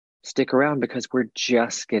stick around because we're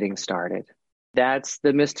just getting started. That's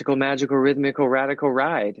the mystical, magical, rhythmical, radical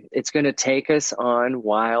ride. It's going to take us on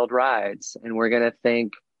wild rides, and we're going to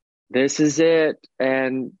think, this is it,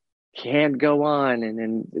 and can't go on. And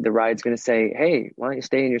then the ride's going to say, hey, why don't you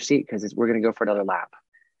stay in your seat, because we're going to go for another lap.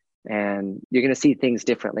 And you're going to see things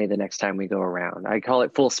differently the next time we go around. I call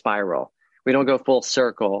it full spiral. We don't go full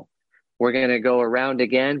circle. We're going to go around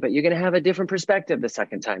again, but you're going to have a different perspective the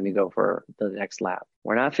second time you go for the next lap.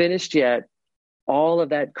 We're not finished yet. All of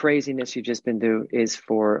that craziness you've just been through is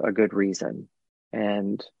for a good reason.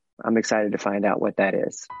 And I'm excited to find out what that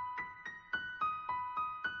is.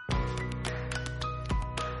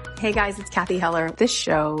 Hey guys, it's Kathy Heller. This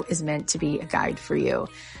show is meant to be a guide for you.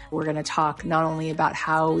 We're going to talk not only about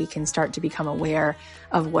how we can start to become aware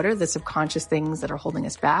of what are the subconscious things that are holding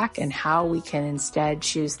us back and how we can instead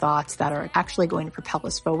choose thoughts that are actually going to propel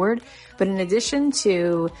us forward. But in addition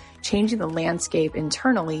to changing the landscape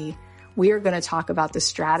internally, we are going to talk about the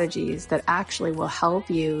strategies that actually will help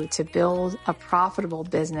you to build a profitable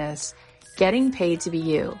business, getting paid to be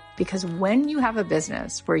you. Because when you have a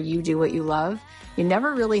business where you do what you love, you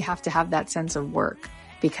never really have to have that sense of work,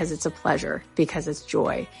 because it's a pleasure, because it's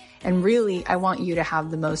joy. And really, I want you to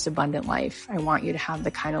have the most abundant life. I want you to have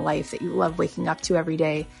the kind of life that you love waking up to every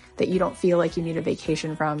day, that you don't feel like you need a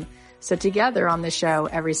vacation from. So together on the show,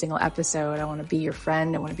 every single episode, I want to be your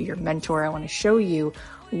friend. I want to be your mentor. I want to show you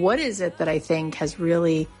what is it that I think has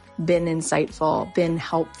really been insightful, been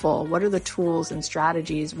helpful? What are the tools and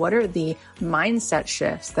strategies? What are the mindset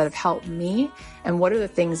shifts that have helped me? And what are the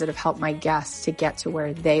things that have helped my guests to get to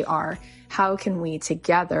where they are? How can we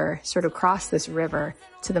together sort of cross this river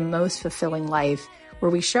to the most fulfilling life,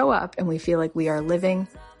 where we show up and we feel like we are living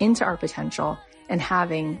into our potential and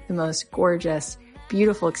having the most gorgeous,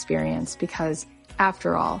 beautiful experience? Because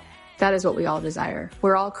after all, that is what we all desire.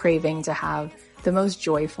 We're all craving to have the most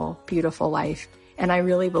joyful, beautiful life. And I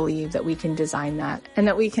really believe that we can design that, and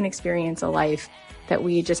that we can experience a life that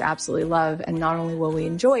we just absolutely love. And not only will we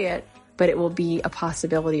enjoy it, but it will be a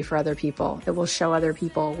possibility for other people. It will show other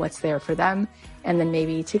people what's there for them. And then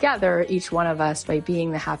maybe together, each one of us, by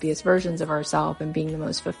being the happiest versions of ourselves and being the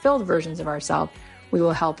most fulfilled versions of ourselves, we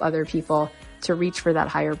will help other people to reach for that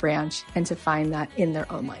higher branch and to find that in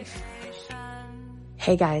their own life.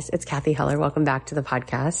 Hey guys, it's Kathy Heller. Welcome back to the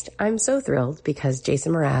podcast. I'm so thrilled because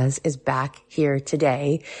Jason Mraz is back here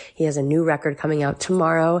today. He has a new record coming out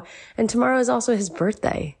tomorrow, and tomorrow is also his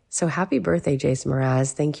birthday. So happy birthday, Jason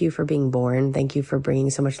Mraz. Thank you for being born. Thank you for bringing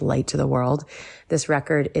so much light to the world. This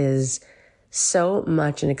record is so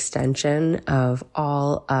much an extension of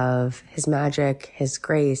all of his magic, his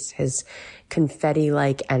grace, his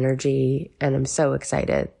confetti-like energy. And I'm so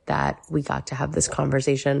excited that we got to have this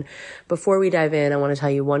conversation. Before we dive in, I want to tell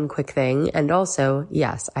you one quick thing. And also,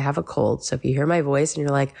 yes, I have a cold. So if you hear my voice and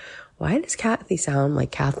you're like, why does Kathy sound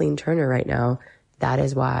like Kathleen Turner right now? That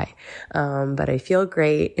is why. But I feel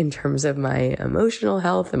great in terms of my emotional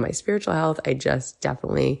health and my spiritual health. I just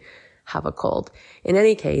definitely have a cold. In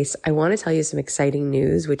any case, I want to tell you some exciting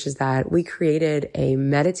news, which is that we created a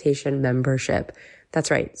meditation membership.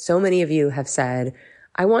 That's right. So many of you have said,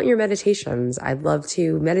 I want your meditations. I'd love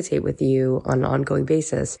to meditate with you on an ongoing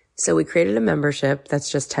basis. So we created a membership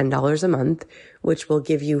that's just $10 a month, which will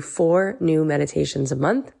give you 4 new meditations a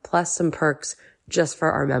month, plus some perks just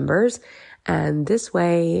for our members. And this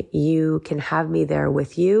way you can have me there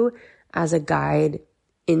with you as a guide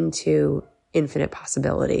into infinite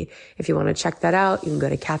possibility. If you want to check that out, you can go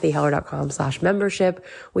to kathyheller.com/membership.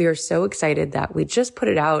 We are so excited that we just put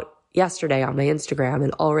it out yesterday on my Instagram,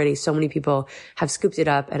 and already so many people have scooped it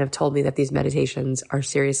up and have told me that these meditations are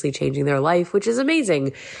seriously changing their life, which is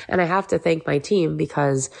amazing. And I have to thank my team,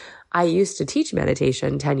 because I used to teach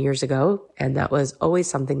meditation 10 years ago, and that was always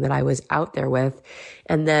something that I was out there with.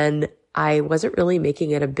 And then I wasn't really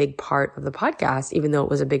making it a big part of the podcast, even though it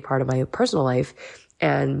was a big part of my personal life.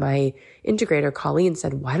 And my integrator, Colleen,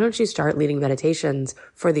 said, why don't you start leading meditations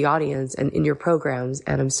for the audience and in your programs?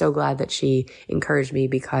 And I'm so glad that she encouraged me,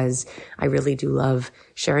 because I really do love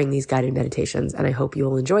sharing these guided meditations, and I hope you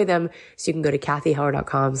will enjoy them. So you can go to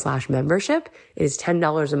kathyheller.com/membership. It is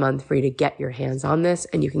 $10 a month for you to get your hands on this,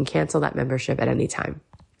 and you can cancel that membership at any time.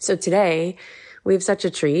 So today, we have such a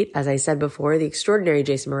treat. As I said before, the extraordinary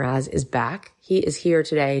Jason Mraz is back. He is here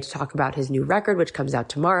today to talk about his new record, which comes out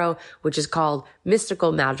tomorrow, which is called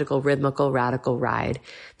Mystical, Magical, Rhythmical, Radical Ride.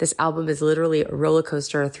 This album is literally a roller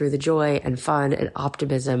coaster through the joy and fun and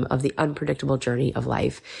optimism of the unpredictable journey of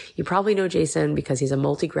life. You probably know Jason because he's a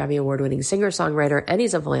multi-Grammy award-winning singer-songwriter, and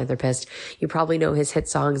he's a philanthropist. You probably know his hit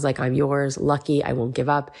songs like I'm Yours, Lucky, I Won't Give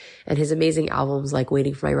Up, and his amazing albums like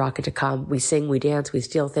Waiting for My Rocket to Come, We Sing, We Dance, We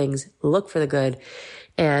Steal Things, Look for the Good.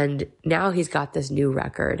 And now he's got this new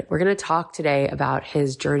record. We're going to talk today about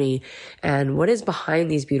his journey and what is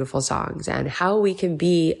behind these beautiful songs and how we can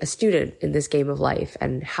be a student in this game of life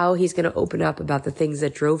and how he's going to open up about the things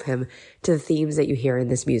that drove him to the themes that you hear in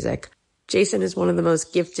this music. Jason is one of the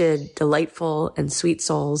most gifted, delightful, and sweet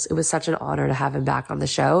souls. It was such an honor to have him back on the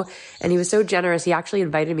show. And he was so generous. He actually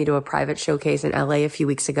invited me to a private showcase in LA a few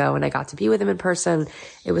weeks ago, and I got to be with him in person.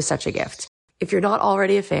 It was such a gift. If you're not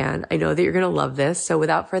already a fan, I know that you're going to love this. So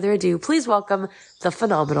without further ado, please welcome the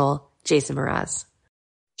phenomenal Jason Mraz.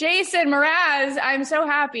 Jason Mraz, I'm so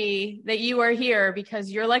happy that you are here because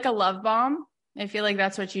you're like a love bomb. I feel like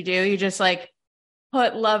that's what you do. You just like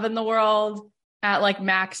put love in the world at like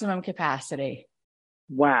maximum capacity.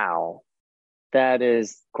 Wow. That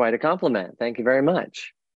is quite a compliment. Thank you very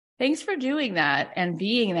much. Thanks for doing that and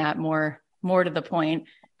being that more to the point.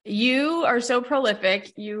 You are so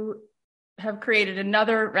prolific. You have created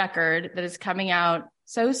another record that is coming out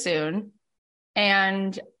so soon.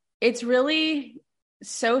 And it's really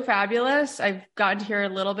so fabulous. I've gotten to hear a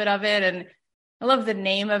little bit of it and I love the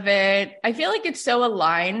name of it. I feel like it's so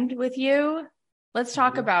aligned with you. Let's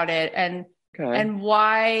talk about it and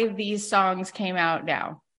why these songs came out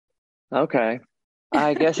now. Okay.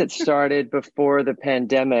 I guess it started before the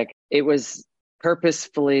pandemic. It was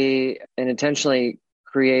purposefully and intentionally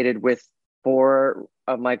created with 4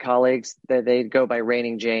 of my colleagues that they go by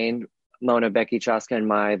Raining Jane, Mona, Becky, Chaska, and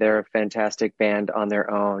Mai. They're a fantastic band on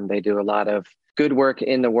their own. They do a lot of good work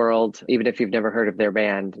in the world. Even if you've never heard of their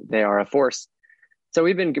band, they are a force. So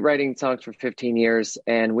we've been writing songs for 15 years,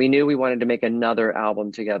 and we knew we wanted to make another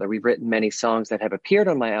album together. We've written many songs that have appeared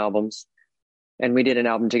on my albums, and we did an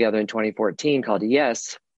album together in 2014 called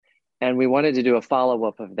Yes, and we wanted to do a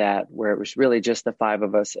follow-up of that where it was really just the 5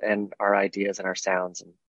 of us and our ideas and our sounds.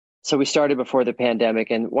 And so we started before the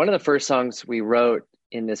pandemic, and one of the first songs we wrote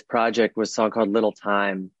in this project was a song called Little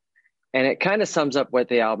Time, and it kind of sums up what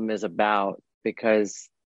the album is about because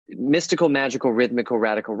Mystical, Magical, Rhythmical,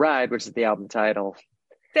 Radical Ride, which is the album title.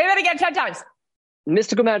 Say that again 10 times.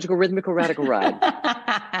 Mystical, Magical, Rhythmical, Radical Ride.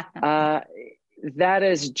 That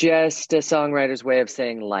is just a songwriter's way of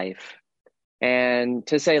saying life. And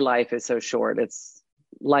to say life is so short.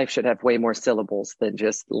 Life should have way more syllables than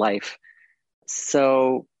just life.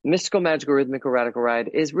 So Mystical, Magical, Rhythmical, Radical Ride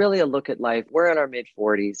is really a look at life. We're in our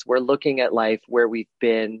mid-40s. We're looking at life, where we've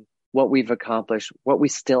been, what we've accomplished, what we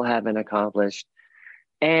still haven't accomplished,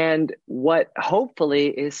 and what hopefully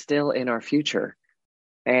is still in our future.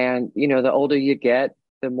 And, the older you get,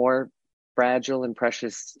 the more fragile and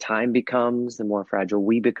precious time becomes, the more fragile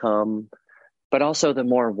we become, but also the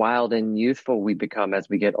more wild and youthful we become as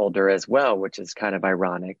we get older as well, which is kind of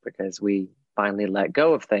ironic because we finally let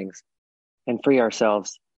go of things and free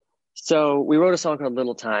ourselves. So we wrote a song called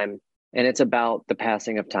Little Time, and it's about the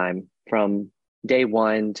passing of time from day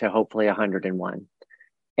 1 to hopefully 101.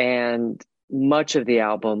 And much of the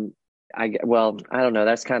album, I don't know,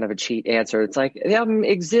 that's kind of a cheat answer. It's like the album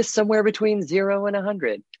exists somewhere between 0 and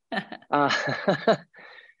 100. But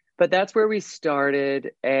that's where we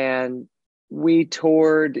started, and we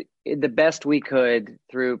toured the best we could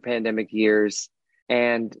through pandemic years,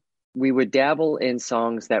 and we would dabble in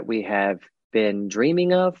songs that we have been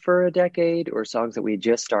dreaming of for a decade or songs that we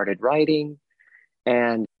just started writing.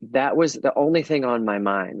 And that was the only thing on my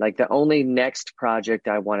mind. Like the only next project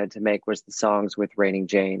I wanted to make was the songs with Raining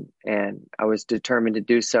Jane. And I was determined to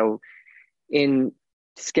do so. In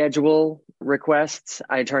schedule requests,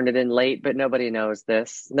 I turned it in late, but nobody knows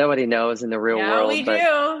this. Nobody knows in the real world. We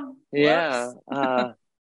do. Yeah.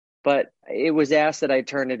 But it was asked that I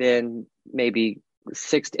turn it in maybe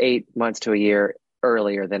 6 to 8 months to a year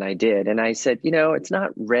earlier than I did. And I said, it's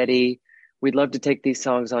not ready. We'd love to take these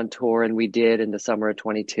songs on tour, and we did in the summer of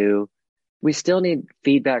 22. We still need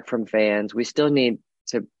feedback from fans. We still need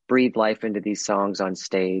to breathe life into these songs on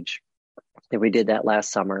stage. And we did that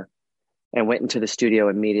last summer and went into the studio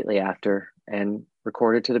immediately after and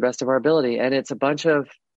recorded to the best of our ability. And it's a bunch of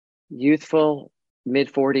youthful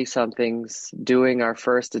mid-40 somethings doing our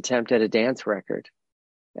first attempt at a dance record.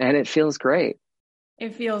 And it feels great.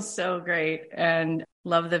 It feels so great. And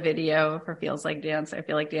love the video for Feels Like Dance. I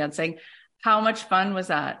feel like dancing. How much fun was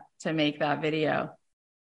that to make that video?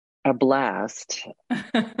 A blast.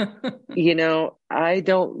 I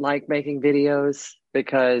don't like making videos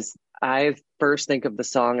because I first think of the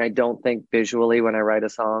song. I don't think visually when I write a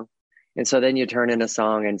song. And so then you turn in a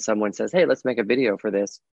song and someone says, hey, let's make a video for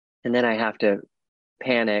this. And then I have to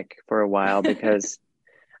panic for a while because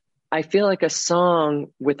I feel like a song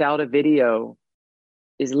without a video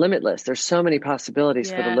is limitless. There's so many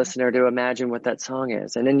possibilities for the listener to imagine what that song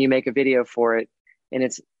is. And then you make a video for it and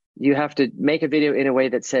it's you have to make a video in a way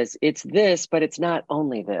that says it's this, but it's not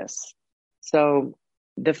only this. So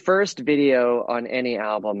the first video on any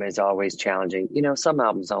album is always challenging. Some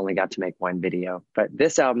albums only got to make one video, but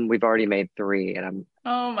this album we've already made three, and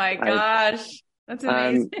oh my gosh, that's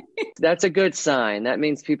amazing. That's a good sign. That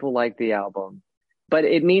means people like the album, but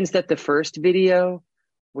it means that the first video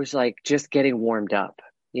was like just getting warmed up.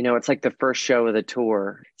 It's like the first show of the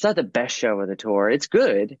tour. It's not the best show of the tour. It's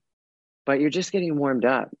good, but you're just getting warmed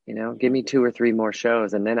up. Give me 2 or 3 more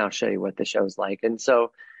shows and then I'll show you what the show's like. And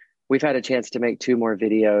so we've had a chance to make 2 more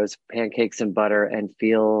videos, Pancakes and Butter and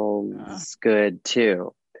Feels Good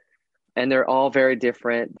too. And they're all very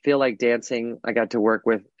different. Feel Like Dancing, I got to work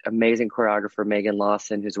with amazing choreographer Megan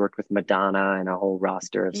Lawson, who's worked with Madonna and a whole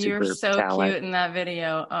roster of super talent. You're so cute in that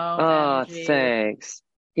video. Oh, thanks.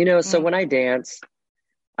 So when I dance,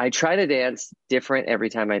 I try to dance different every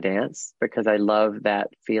time I dance because I love that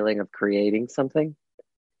feeling of creating something.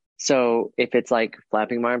 So if it's like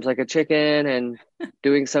flapping my arms like a chicken and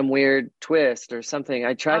doing some weird twist or something,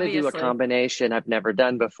 I try to do a combination I've never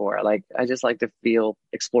done before. Like, I just like to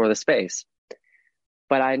explore the space.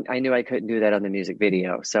 But I knew I couldn't do that on the music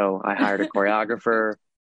video. So I hired a choreographer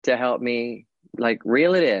to help me like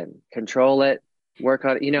reel it in, control it, work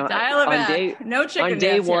on it. Dial it back. No chicken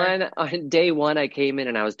dance here. On day one, I came in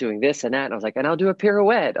and I was doing this and that. And I was like, and I'll do a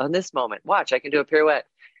pirouette on this moment. Watch, I can do a pirouette.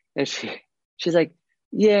 And she's like,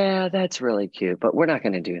 yeah, that's really cute, but we're not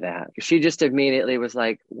going to do that. She just immediately was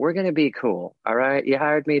like, we're going to be cool. All right. You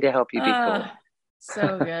hired me to help you be cool.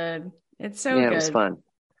 So good. It's so good. Yeah, it was fun.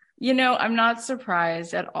 I'm not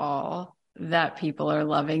surprised at all that people are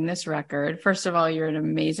loving this record. First of all, you're an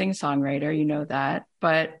amazing songwriter. You know that.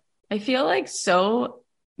 But I feel like so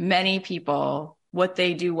many people, what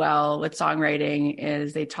they do well with songwriting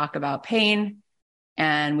is they talk about pain,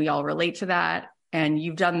 and we all relate to that. And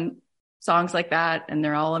you've done songs like that, and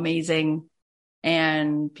they're all amazing.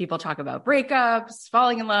 And people talk about breakups,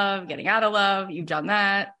 falling in love, getting out of love. You've done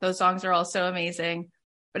that. Those songs are also amazing.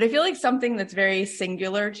 But I feel like something that's very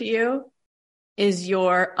singular to you is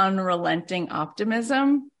your unrelenting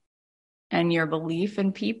optimism and your belief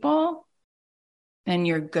in people and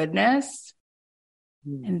your goodness.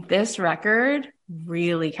 And this record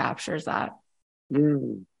really captures that.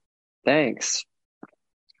 Thanks.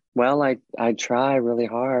 Well, I try really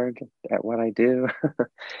hard at what I do.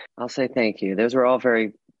 I'll say thank you. Those were all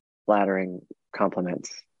very flattering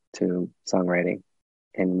compliments to songwriting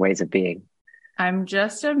and ways of being. I'm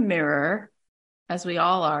just a mirror, as we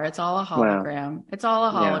all are. It's all a hologram. Wow. It's all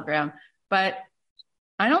a hologram. Yeah. But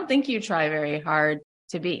I don't think you try very hard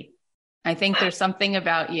to be. I think there's something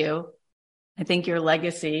about you. I think your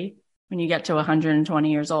legacy, when you get to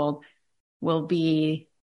 120 years old, will be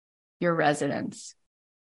your residence.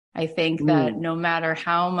 I think that no matter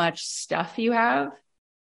how much stuff you have,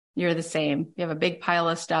 you're the same. You have a big pile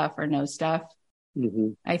of stuff or no stuff.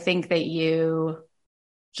 I think that you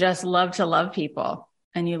just love to love people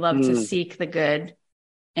and you love to seek the good.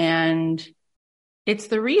 And it's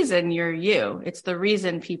the reason you're you. It's the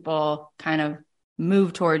reason people kind of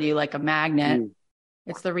move toward you like a magnet.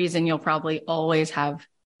 It's the reason you'll probably always have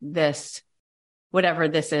this, whatever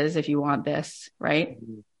this is, if you want this, right?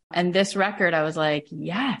 And this record, I was like,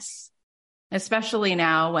 yes, especially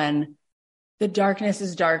now when the darkness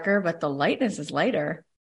is darker, but the lightness is lighter.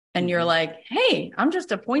 And you're like, hey, I'm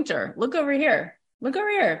just a pointer. Look over here. Look over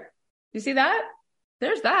here. You see that?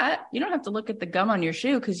 There's that. You don't have to look at the gum on your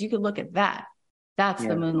shoe because you could look at that. That's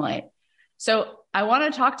the moonlight. So I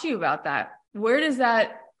want to talk to you about that. Where does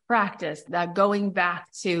that practice, that going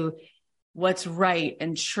back to what's right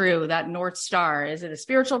and true, that North Star, is it a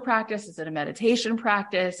spiritual practice? Is it a meditation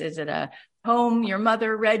practice? Is it a poem your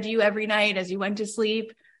mother read you every night as you went to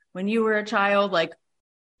sleep when you were a child? Like,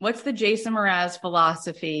 what's the Jason Mraz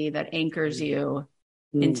philosophy that anchors you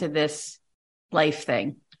into this life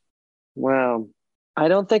thing? Well, I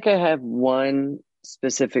don't think I have one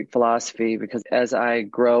specific philosophy, because as I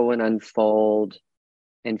grow and unfold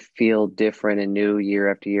and feel different and new year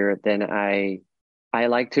after year, then I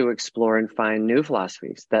like to explore and find new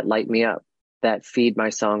philosophies that light me up, that feed my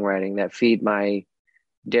songwriting, that feed my,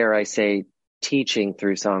 dare I say, teaching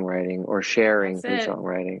through songwriting or sharing through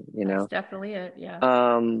songwriting, That's definitely it.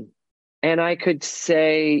 Yeah. And I could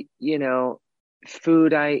say,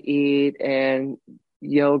 food I eat and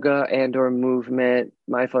yoga and or movement,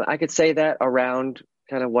 mindfulness. I could say that around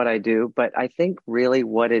kind of what I do, but I think really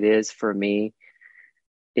what it is for me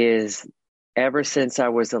is ever since I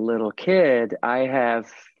was a little kid, I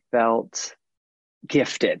have felt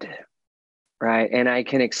gifted, right? And I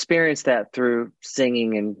can experience that through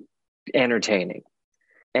singing and entertaining.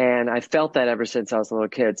 And I felt that ever since I was a little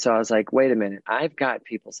kid. So I was like, wait a minute, I've got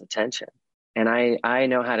people's attention and I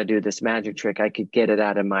know how to do this magic trick. I could get it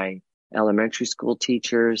out of my elementary school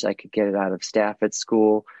teachers. I could get it out of staff at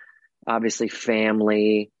school, obviously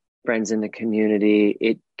family, friends in the community.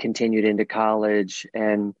 It continued into college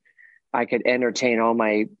and I could entertain all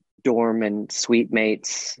my dorm and suite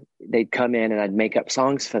mates. They'd come in and I'd make up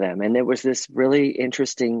songs for them. And there was this really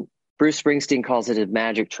interesting, Bruce Springsteen calls it a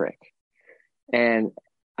magic trick. And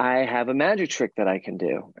I have a magic trick that I can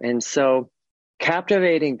do. And so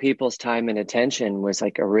captivating people's time and attention was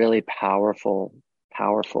like a really powerful,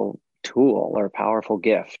 powerful tool or powerful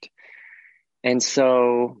gift. And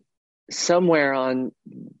so somewhere on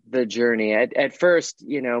the journey, at first,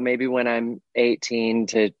 maybe when I'm 18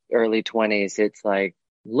 to early 20s, it's like,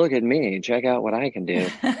 look at me, check out what I can do.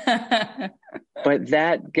 But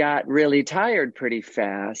that got really tired pretty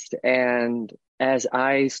fast. And as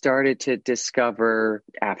I started to discover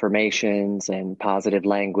affirmations and positive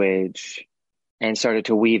language and started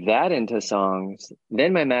to weave that into songs,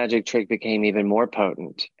 then my magic trick became even more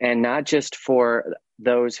potent. And not just for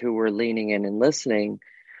those who were leaning in and listening,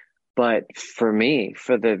 but for me,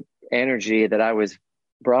 for the energy that I was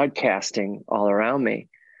broadcasting all around me.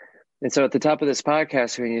 And so at the top of this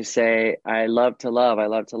podcast, when you say, I love to love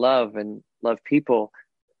and love people,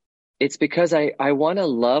 it's because I want to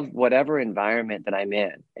love whatever environment that I'm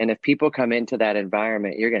in. And if people come into that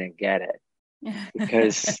environment, you're going to get it.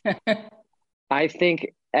 Because I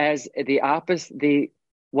think as the opposite,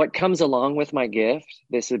 what comes along with my gift,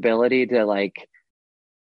 this ability to like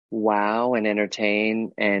wow and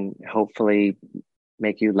entertain and hopefully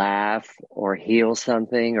make you laugh or heal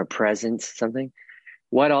something or presence something.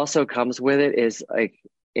 What also comes with it is like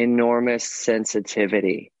enormous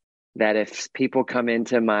sensitivity that if people come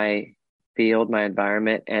into my field, my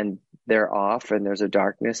environment, and they're off and there's a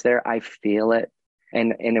darkness there, I feel it.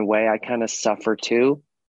 And in a way, I kind of suffer too.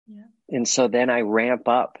 Yeah. And so then I ramp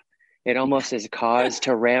up. It almost is cause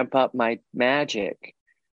to ramp up my magic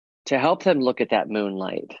to help them look at that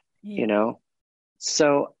moonlight,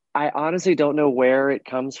 So I honestly don't know where it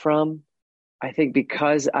comes from. I think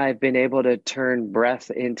because I've been able to turn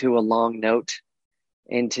breath into a long note,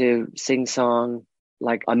 into sing song,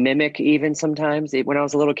 like a mimic even sometimes. When I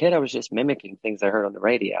was a little kid, I was just mimicking things I heard on the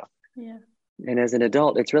radio. Yeah. And as an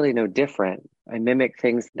adult, it's really no different. I mimic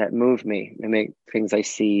things that move me, mimic things I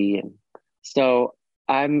see. And so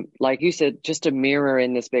I'm, like you said, just a mirror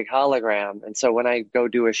in this big hologram. And so when I go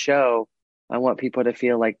do a show, I want people to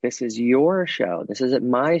feel like this is your show. This isn't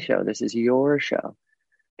my show. This is your show.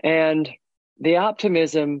 And the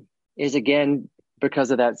optimism is, again,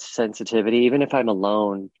 because of that sensitivity. Even if I'm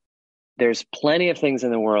alone, there's plenty of things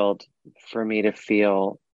in the world for me to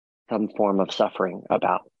feel some form of suffering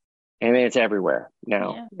about. I mean, it's everywhere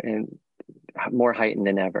now and more heightened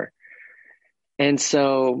than ever. And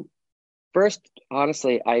so first,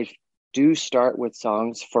 honestly, I do start with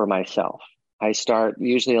songs for myself. I start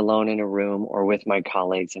usually alone in a room or with my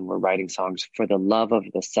colleagues, and we're writing songs for the love of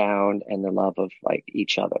the sound and the love of like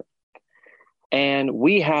each other. And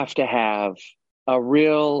we have to have a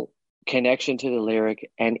real connection to the lyric.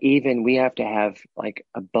 And even we have to have like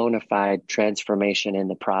a bona fide transformation in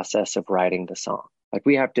the process of writing the song. Like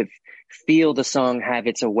we have to feel the song, have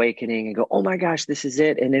its awakening and go, oh my gosh, this is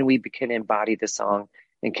it. And then we can embody the song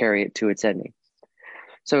and carry it to its ending.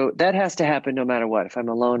 So that has to happen no matter what, if I'm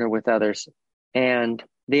alone or with others. And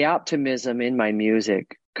the optimism in my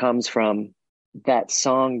music comes from that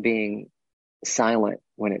song being silent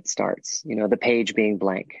when it starts, the page being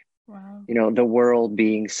blank, wow. The world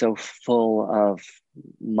being so full of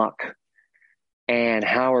muck. And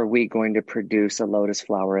how are we going to produce a lotus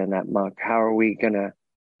flower in that muck? How are we going to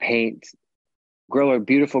grow a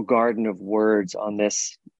beautiful garden of words on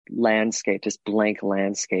this landscape, this blank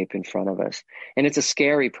landscape in front of us? And it's a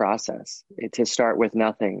scary process to start with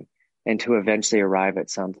nothing and to eventually arrive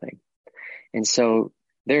at something. And so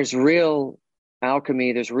there's real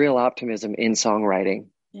alchemy, there's real optimism in songwriting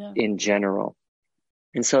in general.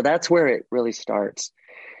 And so that's where it really starts.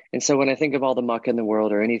 And so when I think of all the muck in the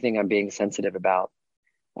world or anything I'm being sensitive about,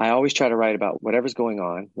 I always try to write about whatever's going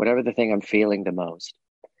on, whatever the thing I'm feeling the most.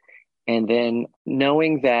 And then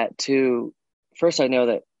knowing that first I know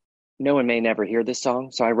that no one may never hear this song.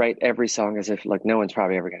 So I write every song as if like no one's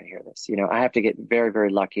probably ever going to hear this. I have to get very,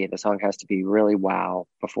 very lucky. The song has to be really wow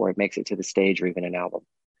before it makes it to the stage or even an album.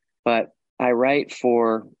 But I write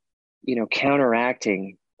for,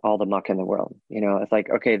 counteracting all the muck in the world. It's like,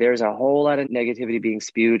 okay, there's a whole lot of negativity being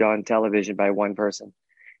spewed on television by one person.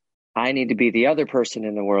 I need to be the other person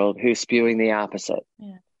in the world who's spewing the opposite.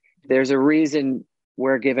 Yeah. There's a reason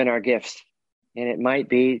we're given our gifts, and it might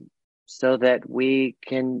be so that we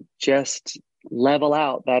can just level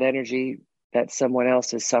out that energy that someone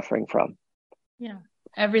else is suffering from. Yeah.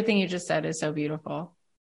 Everything you just said is so beautiful.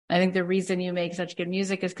 I think the reason you make such good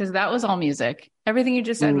music is because that was all music. Everything you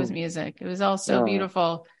just said was music. It was all so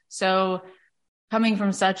beautiful. So coming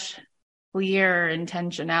from such clear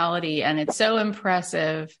intentionality, and it's so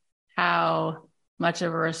impressive how much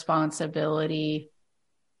of a responsibility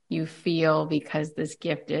you feel because this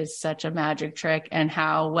gift is such a magic trick and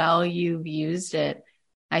how well you've used it.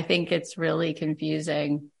 I think it's really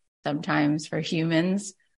confusing sometimes for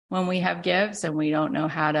humans when we have gifts and we don't know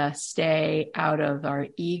how to stay out of our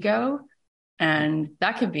ego. And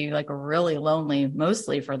that can be like really lonely,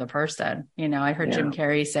 mostly for the person. You know, I heard Jim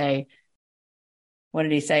Carrey say, what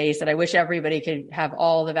did he say? He said, I wish everybody could have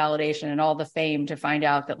all the validation and all the fame to find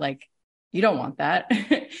out that like, you don't want that.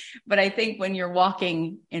 But I think when you're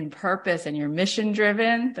walking in purpose and you're mission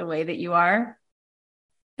driven the way that you are,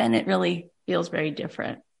 then it really feels very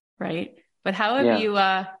different. Right. But how have you,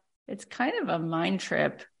 it's kind of a mind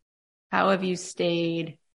trip. How have you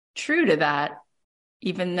stayed true to that,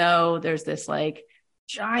 even though there's this like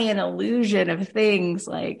giant illusion of things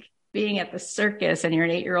like being at the circus and you're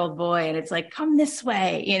an 8-year-old boy and it's like, come this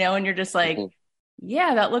way, you know, and you're just like,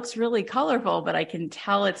 yeah, that looks really colorful, but I can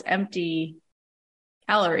tell it's empty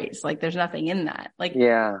calories. Like there's nothing in that. Like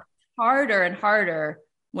harder and harder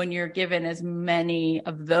when you're given as many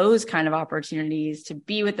of those kind of opportunities to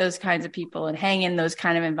be with those kinds of people and hang in those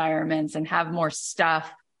kind of environments and have more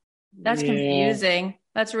stuff. That's confusing.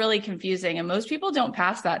 That's really confusing. And most people don't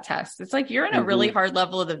pass that test. It's like you're in a really hard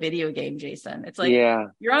level of the video game, Jason. It's like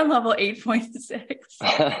you're on level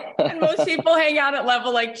 8.6. And most people hang out at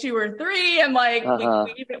level like 2 or 3. And like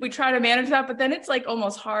we try to manage that, but then it's like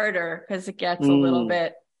almost harder because it gets a little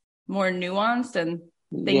bit more nuanced and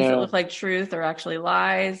things that look like truth are actually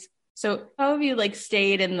lies. So how have you like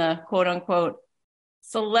stayed in the quote unquote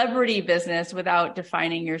celebrity business without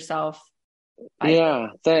defining yourself?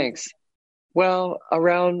 Thanks. Well,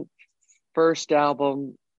 around first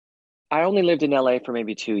album, I only lived in LA for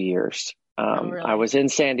maybe 2 years. Really? I was in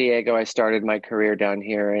San Diego. I started my career down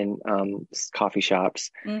here in coffee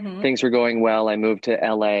shops. Things were going well. I moved to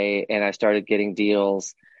LA and I started getting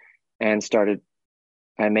deals and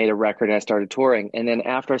I made a record and I started touring. And then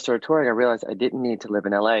after I started touring, I realized I didn't need to live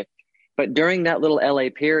in LA. But during that little LA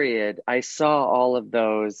period, I saw all of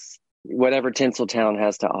those, whatever Tinseltown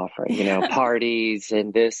has to offer, you know, parties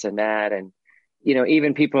and this and that. And, you know,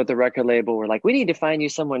 even people at the record label were like, we need to find you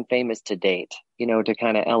someone famous to date, you know, to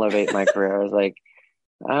kind of elevate my career. I was like,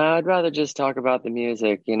 I'd rather just talk about the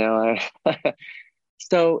music, you know.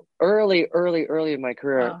 So early in my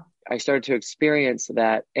career, I started to experience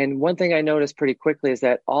that. And one thing I noticed pretty quickly is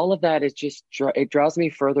that all of that is just, it draws me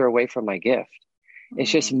further away from my gift.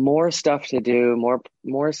 It's just more stuff to do,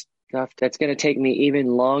 more stuff that's going to take me even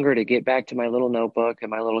longer to get back to my little notebook and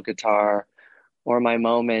my little guitar or my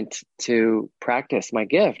moment to practice my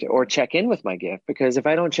gift or check in with my gift. Because if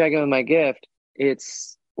I don't check in with my gift,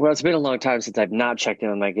 it's been a long time since I've not checked in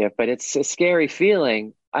with my gift, but it's a scary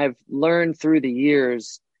feeling. I've learned through the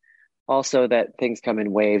years also that things come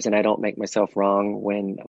in waves and I don't make myself wrong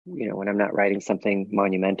when I'm not writing something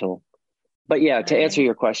monumental. But to answer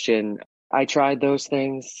your question, I tried those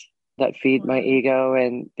things that feed my ego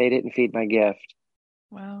and they didn't feed my gift.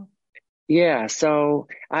 Wow. Yeah. So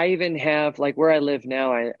I even have, like where I live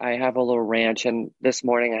now, I have a little ranch and this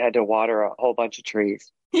morning I had to water a whole bunch of trees.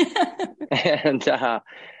 And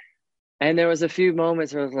there was a few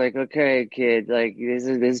moments where I was like, okay, kid, like this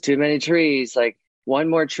is too many trees, like one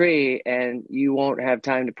more tree and you won't have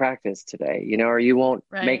time to practice today, you know, or you won't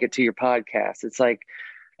make it to your podcast. It's like,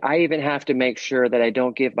 I even have to make sure that I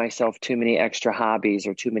don't give myself too many extra hobbies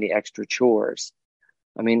or too many extra chores.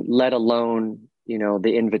 I mean, let alone, you know,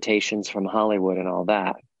 the invitations from Hollywood and all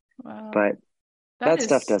that. Wow. But that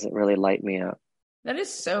stuff doesn't really light me up. That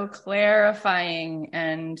is so clarifying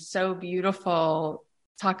and so beautiful.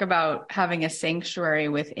 Talk about having a sanctuary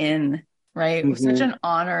within, right? With such an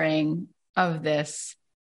honoring of this,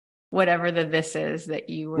 whatever this is that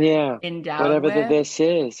you were endowed whatever with. This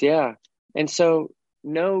is. Yeah. And so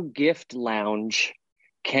no gift lounge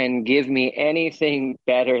can give me anything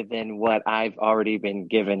better than what I've already been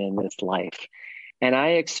given in this life. And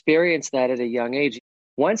I experienced that at a young age.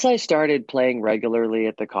 Once I started playing regularly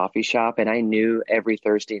at the coffee shop and I knew every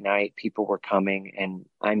Thursday night people were coming and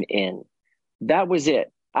I'm in, that was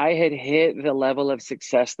it. I had hit the level of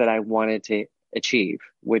success that I wanted to achieve,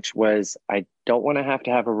 which was I don't want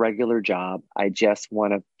to have a regular job. I just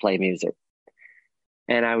want to play music.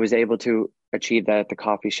 And I was able to achieve that at the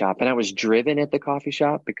coffee shop. And I was driven at the coffee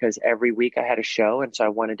shop because every week I had a show. And so I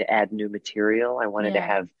wanted to add new material. I wanted to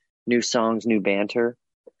have new songs, new banter.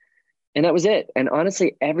 And that was it. And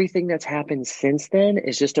honestly, everything that's happened since then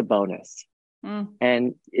is just a bonus.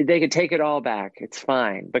 And they could take it all back. It's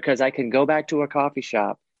fine because I can go back to a coffee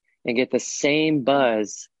shop and get the same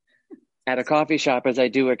buzz at a coffee shop as I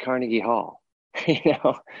do at Carnegie Hall, you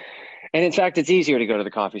know? And in fact, it's easier to go to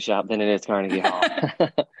the coffee shop than it is Carnegie Hall.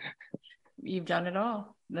 You've done it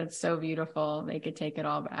all. That's so beautiful. They could take it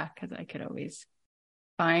all back because I could always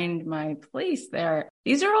find my place there.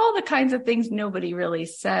 These are all the kinds of things nobody really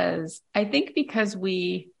says. I think because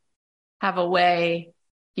we have a way,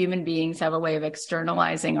 human beings have a way of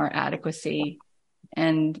externalizing our adequacy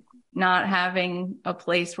and not having a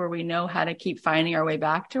place where we know how to keep finding our way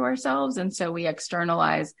back to ourselves. And so we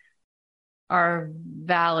externalize our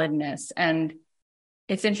validness. And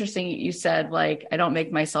it's interesting you said, like, I don't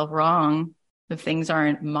make myself wrong if things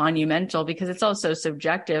aren't monumental, because it's also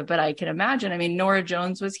subjective. But I can imagine, I mean, Norah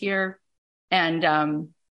Jones was here and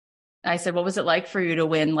I said, what was it like for you to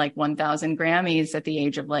win like 1,000 Grammys at the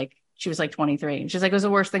age of like, she was like 23. And she's like, it was the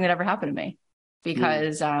worst thing that ever happened to me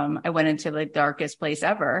because I went into the darkest place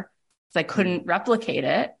ever. So I couldn't replicate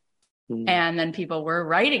it. And then people were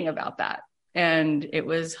writing about that. And it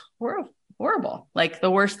was horrible. Like the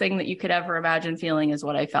worst thing that you could ever imagine feeling is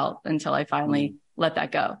what I felt until I finally let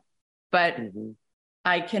that go. But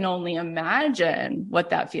I can only imagine what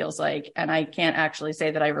that feels like. And I can't actually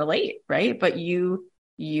say that I relate, right? But you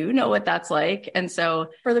know what that's like. And so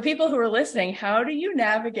for the people who are listening, how do you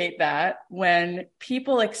navigate that when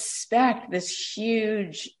people expect this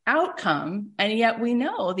huge outcome? And yet we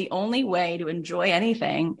know the only way to enjoy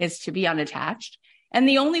anything is to be unattached. And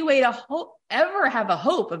the only way to ever have a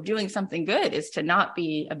hope of doing something good is to not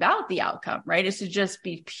be about the outcome, right? Is to just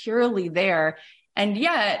be purely there. And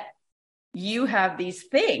yet you have these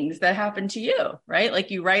things that happen to you, right?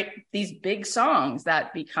 Like you write these big songs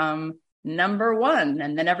that become number one,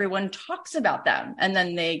 and then everyone talks about them. And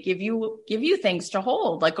then they give you things to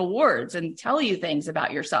hold, like awards, and tell you things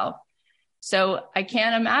about yourself. So I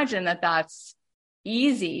can't imagine that that's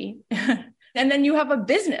easy. And then you have a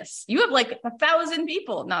business. You have like 1,000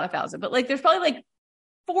 people, not 1,000, but like there's probably like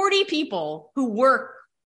 40 people who work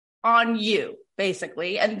on you,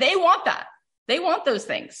 basically. And they want that. They want those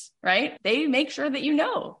things, right? They make sure that you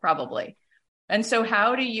know, probably. And so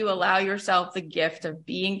how do you allow yourself the gift of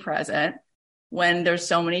being present when there's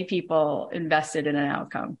so many people invested in an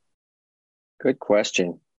outcome? Good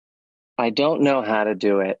question. I don't know how to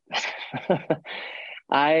do it.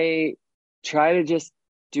 I try to just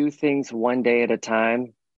do things one day at a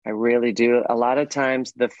time. I really do. A lot of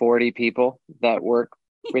times the 40 people that work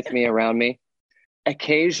with me around me,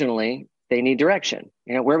 occasionally they need direction.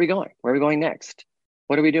 You know, where are we going? Where are we going next?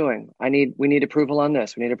 What are we doing? We need approval on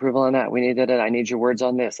this. We need approval on that. We need that. I need your words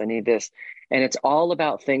on this. I need this. And it's all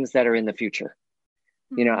about things that are in the future.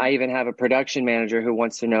 You know, I even have a production manager who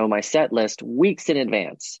wants to know my set list weeks in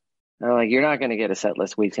advance. I'm like, you're not going to get a set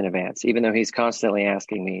list weeks in advance, even though he's constantly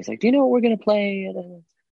asking me. He's like, do you know what we're going to play?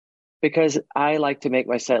 Because I like to make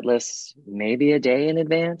my set lists maybe a day in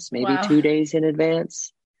advance, maybe 2 days in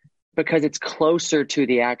advance, because it's closer to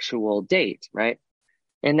the actual date, right?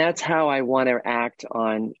 And that's how I want to act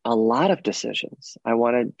on a lot of decisions. I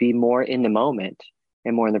want to be more in the moment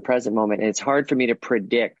and more in the present moment. And it's hard for me to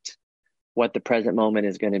predict what the present moment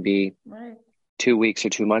is going to be 2 weeks or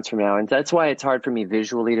 2 months from now. And that's why it's hard for me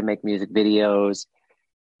visually to make music videos.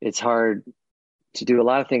 It's hard to do a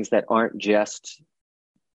lot of things that aren't just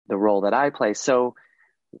the role that I play. So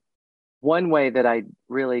one way that I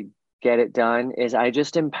really get it done is I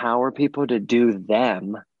just empower people to do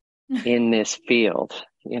them in this field.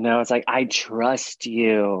 You know, it's like, I trust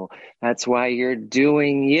you. That's why you're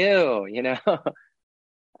doing you, you know,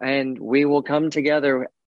 and we will come together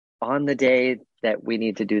on the day that we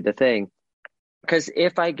need to do the thing. Because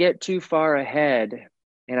if I get too far ahead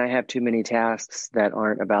and I have too many tasks that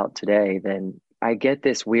aren't about today, then I get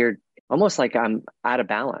this weird, almost like I'm out of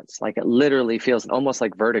balance. Like it literally feels almost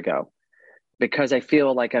like vertigo because I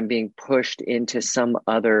feel like I'm being pushed into some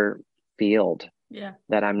other field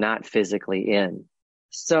that I'm not physically in.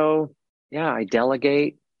 So yeah, I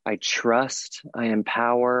delegate, I trust, I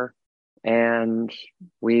empower, and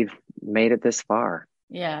we've made it this far.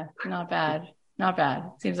 Yeah, not bad. Not bad.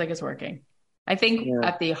 Seems like it's working. I think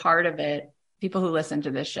at the heart of it, people who listen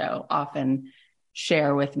to this show often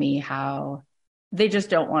share with me how they just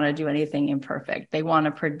don't want to do anything imperfect. They want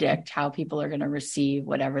to predict how people are going to receive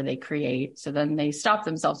whatever they create. So then they stop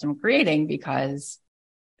themselves from creating because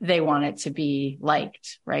they want it to be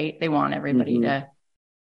liked, right? They want everybody to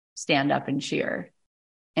stand up and cheer.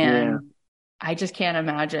 And I just can't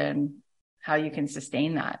imagine how you can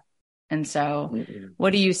sustain that. And so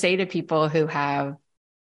what do you say to people who have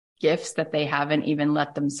gifts that they haven't even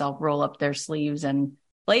let themselves roll up their sleeves and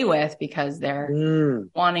play with because they're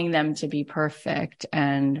wanting them to be perfect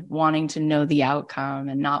and wanting to know the outcome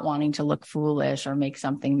and not wanting to look foolish or make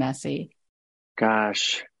something messy.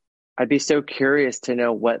 Gosh, I'd be so curious to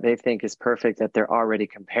know what they think is perfect that they're already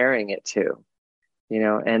comparing it to,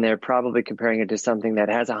 and they're probably comparing it to something that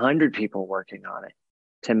has 100 people working on it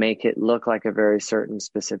to make it look like a very certain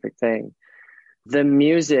specific thing. The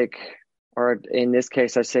music, or in this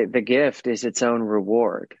case, I say the gift, is its own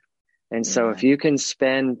reward. And so if you can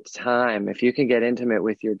spend time, if you can get intimate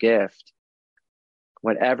with your gift,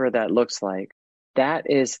 whatever that looks like, that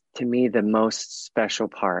is, to me, the most special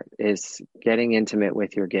part, is getting intimate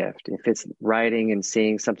with your gift. If it's writing and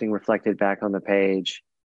seeing something reflected back on the page,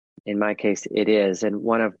 in my case, it is. And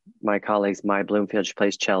one of my colleagues, Mai Bloomfield, she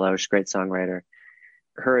plays cello, she's a great songwriter.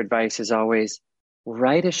 Her advice is always,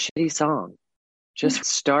 write a shitty song. Just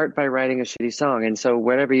start by writing a shitty song. And so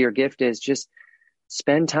whatever your gift is, just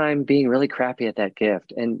spend time being really crappy at that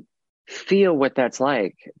gift and feel what that's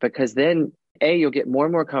like, because then you'll get more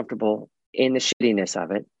and more comfortable in the shittiness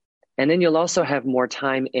of it. And then you'll also have more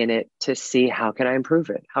time in it to see, how can I improve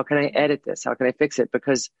it? How can I edit this? How can I fix it?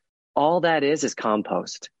 Because all that is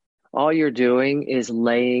compost. All you're doing is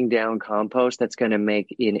laying down compost that's going to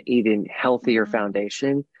make an even healthier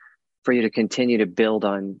foundation for you to continue to build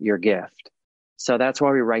on your gift. So that's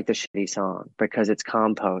why we write the shitty song, because it's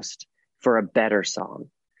compost for a better song.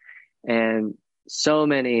 And so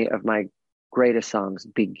many of my greatest songs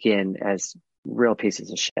begin as real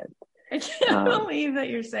pieces of shit. I can't believe that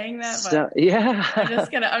you're saying that. But so, yeah, I'm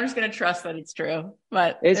just gonna trust that it's true.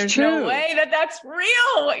 But there's true. No way that that's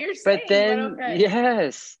real, what you're saying. But then, okay.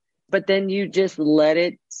 Yes. But then you just let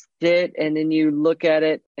it sit, and then you look at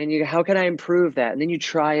it and how can I improve that? And then you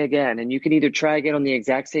try again, and you can either try again on the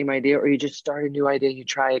exact same idea, or you just start a new idea, you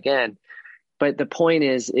try again. But the point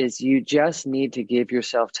is you just need to give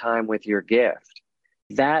yourself time with your gift.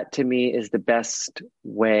 That, to me, is the best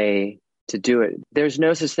way to do it. There's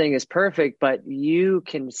no such thing as perfect, but you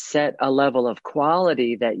can set a level of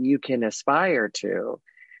quality that you can aspire to,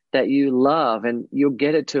 that you love, and you'll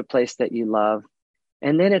get it to a place that you love.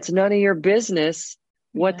 And then it's none of your business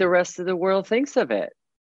what the rest of the world thinks of it.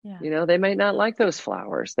 Yeah. They may not like those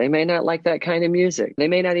flowers. They may not like that kind of music. They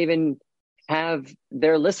may not even have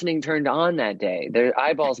their listening turned on that day. Their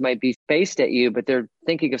eyeballs might be faced at you, but they're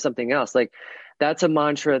thinking of something else. Like, that's a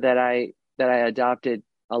mantra that I adopted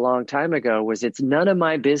a long time ago, was it's none of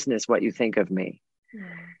my business what you think of me.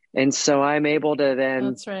 And so I'm able to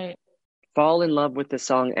then fall in love with the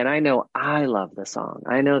song. And I know I love the song.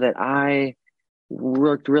 I know that I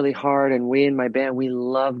worked really hard, and we in my band, we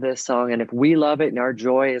love this song. And if we love it and our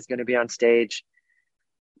joy is going to be on stage,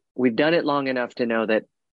 we've done it long enough to know that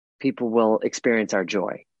people will experience our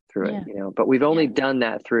joy through it, but we've only done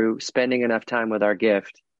that through spending enough time with our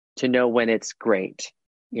gift to know when it's great,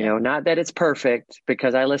 not that it's perfect,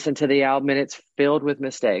 because I listen to the album and it's filled with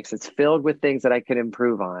mistakes. It's filled with things that I could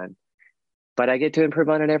improve on, but I get to improve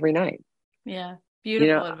on it every night. Yeah.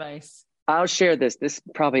 Beautiful advice. I'll share this. This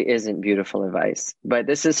probably isn't beautiful advice, but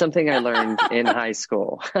this is something I learned in high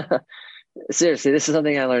school. Seriously, this is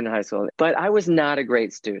something I learned in high school, but I was not a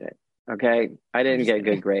great student. Okay. I didn't get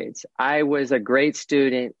good grades. I was a great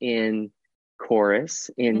student in chorus,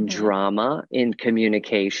 in drama, in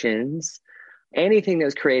communications, anything that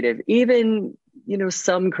was creative, even,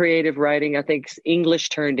 some creative writing. I think English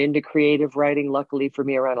turned into creative writing, luckily for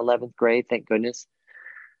me, around 11th grade, thank goodness.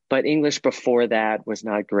 But English before that was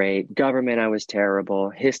not great. Government, I was terrible.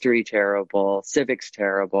 History, terrible. Civics,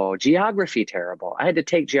 terrible. Geography, terrible. I had to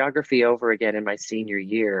take geography over again in my senior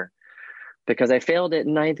year because I failed it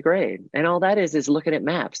in 9th grade. And all that is looking at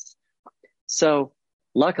maps. So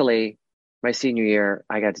luckily, my senior year,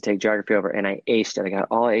 I got to take geography over, and I aced it. I got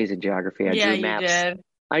all A's in geography. I drew maps. You did.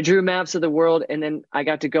 I drew maps of the world, and then I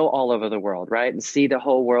got to go all over the world, right? And see the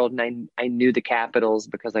whole world. And I knew the capitals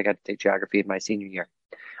because I got to take geography in my senior year.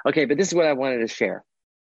 Okay, but this is what I wanted to share.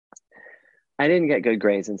 I didn't get good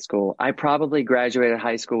grades in school. I probably graduated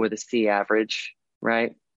high school with a C average,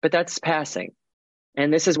 right? But that's passing.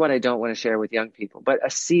 And this is what I don't want to share with young people. But a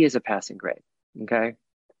C is a passing grade, okay?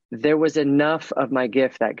 There was enough of my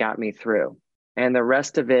gift that got me through. And the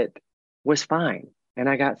rest of it was fine. And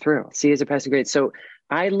I got through. C is a passing grade. So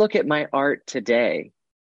I look at my art today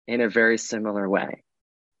in a very similar way.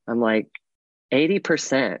 I'm like,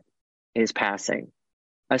 80% is passing.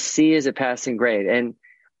 A C is a passing grade. And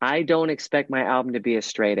I don't expect my album to be a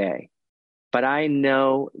straight A, but I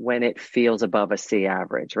know when it feels above a C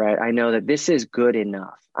average, right? I know that this is good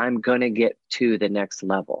enough. I'm going to get to the next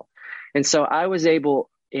level. And so I was able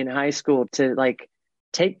in high school to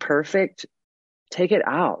take perfect, take it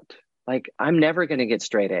out. like I'm never going to get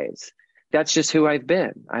straight A's. That's just who I've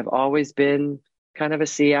been. I've always been kind of a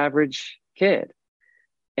C average kid.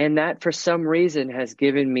 And that for some reason has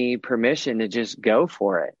given me permission to just go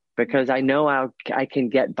for it because I know I can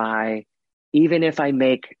get by even if I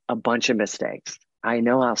make a bunch of mistakes. I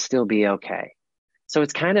know I'll still be okay. So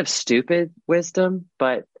it's kind of stupid wisdom,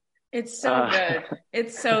 but it's so good.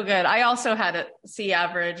 It's so good. I also had a C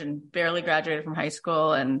average and barely graduated from high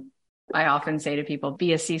school. And I often say to people,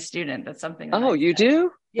 be a C student. That's something that you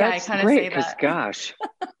do? Yeah, That's I kind of great, say that. gosh.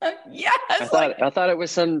 Yes. I thought it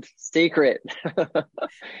was some secret.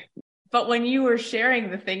 But when you were sharing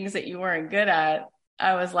the things that you weren't good at,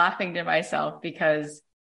 I was laughing to myself because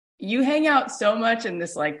you hang out so much in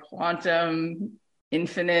this like quantum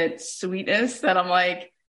infinite sweetness that I'm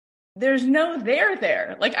like, there's no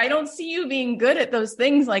there. Like, I don't see you being good at those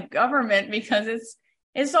things like government because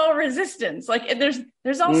it's all resistance. Like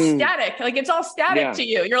there's all static. Like it's all static to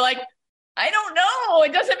you. You're like, I don't know.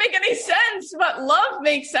 It doesn't make any sense, but love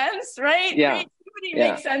makes sense, right? Yeah. Creativity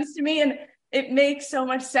makes sense to me. And it makes so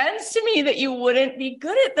much sense to me that you wouldn't be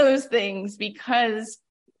good at those things because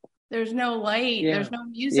there's no light, there's no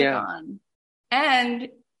music on. And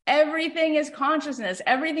everything is consciousness,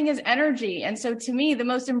 everything is energy. And so to me, the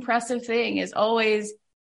most impressive thing is always,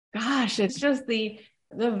 gosh, it's just the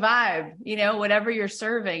vibe, whatever you're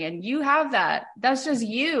serving. And you have that. That's just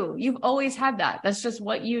you. You've always had that. That's just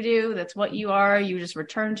what you do. That's what you are. You just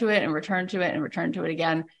return to it and return to it and return to it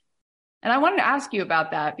again. And I wanted to ask you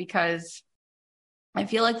about that because I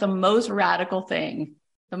feel like the most radical thing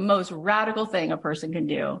a person can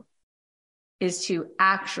do is to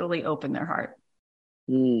actually open their heart.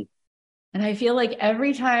 And I feel like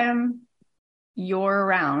every time you're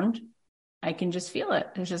around, I can just feel it.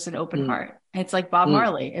 There's just an open heart. It's like Bob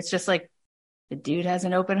Marley. It's just like the dude has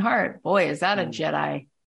an open heart. Boy, is that a Jedi.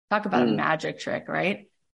 Talk about a magic trick, right?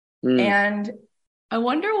 And I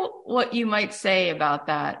wonder what you might say about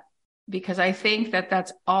that, because I think that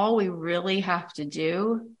that's all we really have to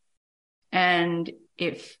do. And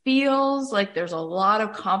it feels like there's a lot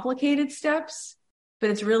of complicated steps, but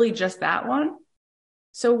it's really just that one.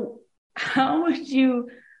 So how would you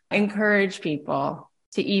encourage people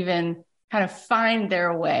to even kind of find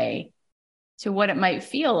their way to what it might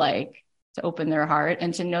feel like to open their heart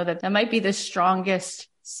and to know that that might be the strongest,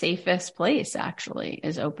 safest place actually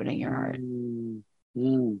is opening your heart?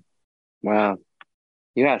 Wow.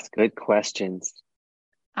 You ask good questions.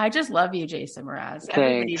 I just love you, Jason Mraz.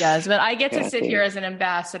 Everybody does, but I get to sit here as an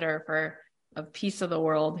ambassador for a piece of the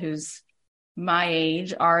world who's my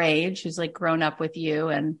age, our age, who's like grown up with you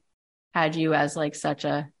and had you as like such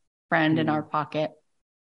a friend in our pocket.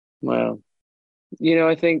 Well,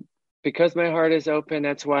 I think because my heart is open,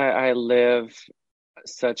 that's why I live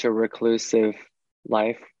such a reclusive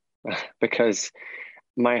life because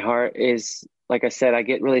my heart is, like I said, I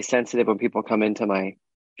get really sensitive when people come into my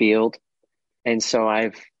field. And so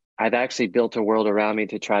I've actually built a world around me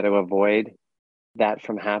to try to avoid that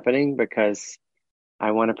from happening because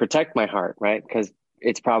I want to protect my heart, right? Because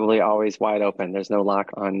it's probably always wide open. There's no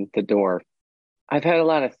lock on the door. I've had a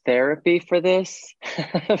lot of therapy for this,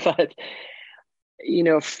 but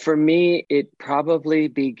for me, it probably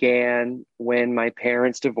began when my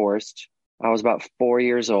parents divorced. I was about 4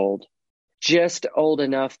 years old, just old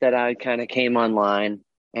enough that I kind of came online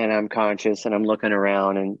and I'm conscious and I'm looking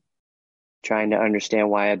around and trying to understand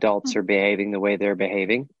why adults are behaving the way they're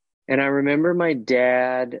behaving. And I remember my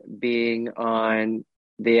dad being on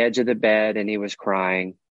the edge of the bed and he was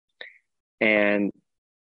crying. And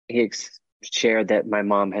he shared that my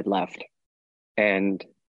mom had left. And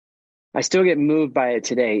I still get moved by it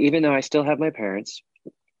today, even though I still have my parents.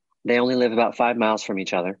 They only live about 5 miles from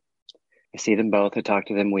each other. I see them both. I talk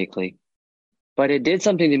to them weekly. But it did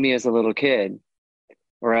something to me as a little kid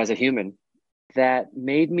or as a human that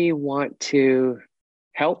made me want to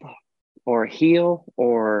help or heal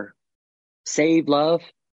or save love,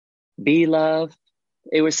 be love.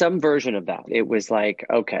 It was some version of that. It was like,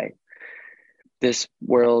 okay, this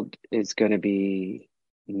world is going to be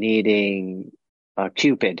needing a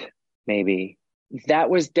Cupid, maybe. That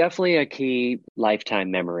was definitely a key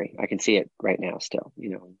lifetime memory. I can see it right now still,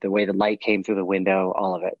 the way the light came through the window,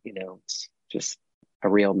 all of it, it's just a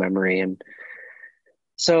real memory. And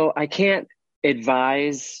so I can't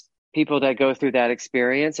advise people that go through that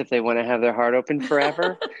experience if they want to have their heart open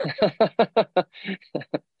forever.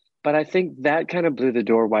 But I think that kind of blew the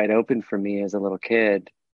door wide open for me as a little kid.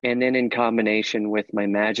 And then in combination with my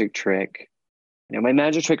magic trick, my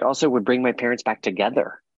magic trick also would bring my parents back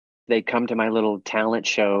together. They'd come to my little talent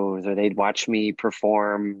shows or they'd watch me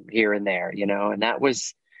perform here and there, and that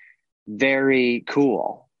was very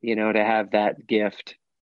cool, to have that gift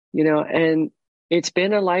And it's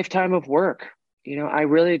been a lifetime of work. I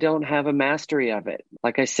really don't have a mastery of it.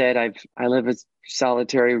 Like I said, I live a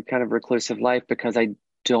solitary kind of reclusive life because I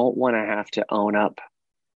don't want to have to own up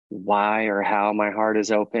why or how my heart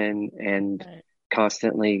is open and Right.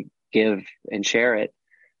 constantly give and share it.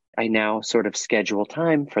 I now sort of schedule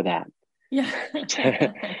time for that. Yeah.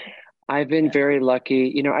 I've been very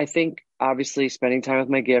lucky. I think obviously spending time with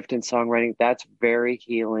my gift and songwriting, that's very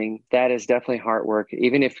healing. That is definitely heart work.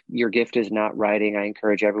 Even if your gift is not writing, I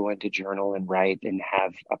encourage everyone to journal and write and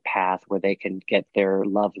have a path where they can get their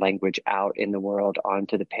love language out in the world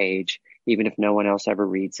onto the page, even if no one else ever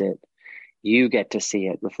reads it. You get to see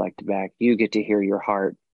it reflected back. You get to hear your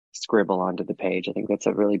heart scribble onto the page. I think that's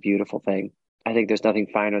a really beautiful thing. I think there's nothing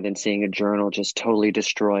finer than seeing a journal just totally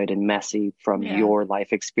destroyed and messy from Yeah. your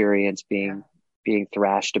life experience being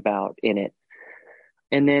thrashed about in it.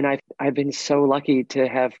 And then I've been so lucky to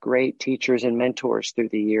have great teachers and mentors through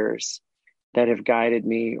the years that have guided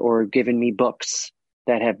me or given me books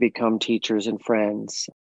that have become teachers and friends.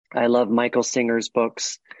 I love Michael Singer's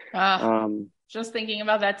books. Just thinking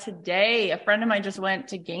about that today. A friend of mine just went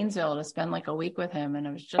to Gainesville to spend like a week with him, and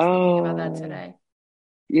I was just thinking about that today.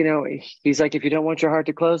 He's like, if you don't want your heart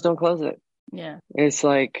to close, don't close it. Yeah. It's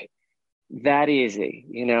like that easy,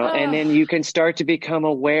 and then you can start to become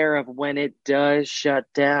aware of when it does shut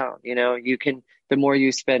down. The more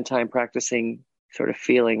you spend time practicing sort of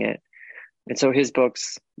feeling it. And so his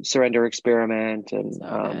books, Surrender Experiment and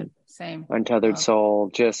So same Untethered Soul,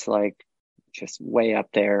 just way up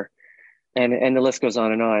there. And the list goes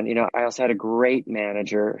on and on. I also had a great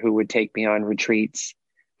manager who would take me on retreats,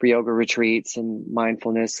 for yoga retreats and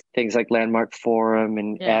mindfulness, things like Landmark Forum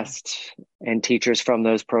and EST, and teachers from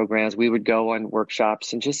those programs. We would go on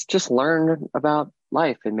workshops and just learn about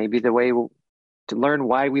life and maybe the way to learn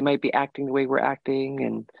why we might be acting the way we're acting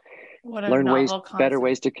and learn better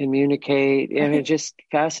ways to communicate. And it's just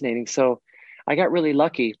fascinating. So I got really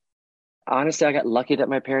lucky. Honestly, I got lucky that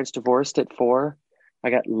my parents divorced at 4. I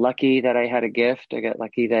got lucky that I had a gift. I got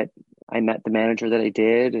lucky that I met the manager that I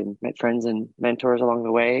did and met friends and mentors along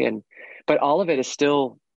the way. But all of it is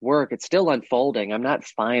still work. It's still unfolding. I'm not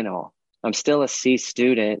final. I'm still a C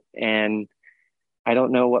student, and I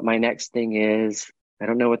don't know what my next thing is. I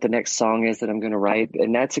don't know what the next song is that I'm going to write.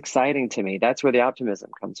 And that's exciting to me. That's where the optimism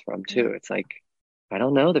comes from too. Yeah. It's like, I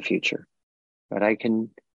don't know the future, but I can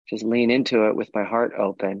just lean into it with my heart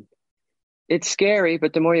open. It's scary,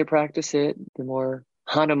 but the more you practice it, the more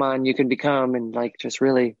Hanuman you can become and just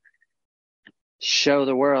really show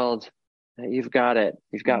the world that you've got it.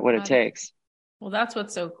 You've got what it takes. Well, that's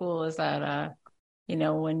what's so cool is that,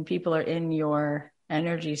 when people are in your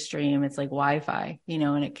energy stream, it's like Wi-Fi,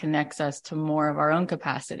 and it connects us to more of our own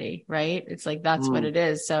capacity, right? It's like, that's what it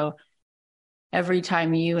is. So every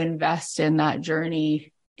time you invest in that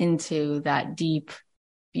journey into that deep,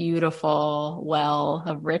 beautiful well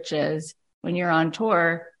of riches, when you're on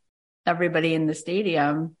tour, everybody in the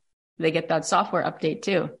stadium, they get that software update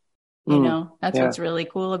too. That's what's really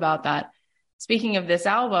cool about that. Speaking of this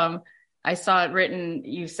album, I saw it written,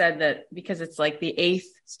 you said that because it's like the 8th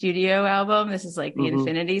studio album, this is like the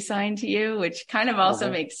infinity sign to you, which kind of also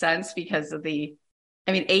makes sense because of 8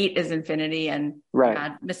 is infinity and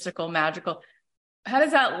mystical, magical. How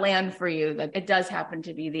does that land for you that it does happen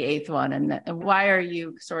to be the 8th one? And why are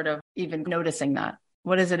you sort of even noticing that?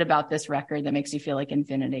 What is it about this record that makes you feel like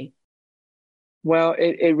infinity? Well,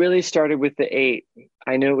 it really started with the 8.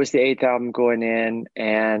 I knew it was the 8th album going in,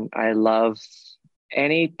 and I love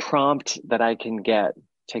any prompt that I can get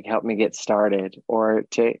to help me get started, or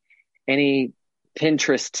to any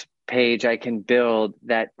Pinterest page I can build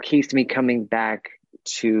that keeps me coming back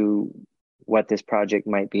to what this project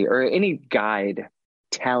might be, or any guide,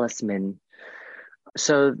 talisman.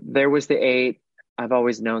 So there was the 8. I've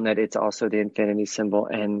always known that it's also the infinity symbol.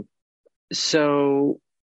 And so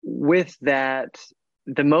with that,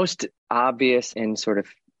 the most obvious and sort of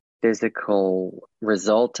physical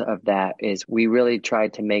result of that is we really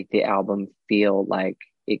tried to make the album feel like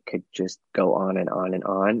it could just go on and on and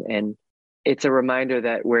on. And it's a reminder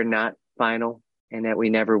that we're not final and that we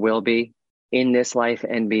never will be in this life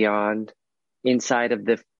and beyond, inside of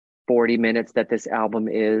the 40 minutes that this album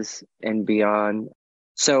is and beyond.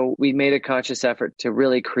 So we made a conscious effort to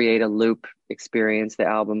really create a loop experience. The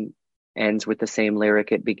album ends with the same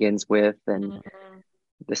lyric it begins with, and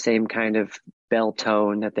the same kind of bell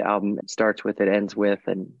tone that the album starts with, it ends with.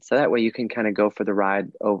 And so that way you can kind of go for the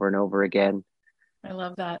ride over and over again. I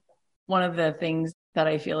love that. One of the things that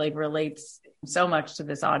I feel like relates so much to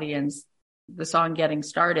this audience, the song Getting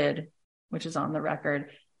Started, which is on the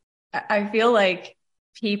record, I feel like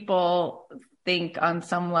people think on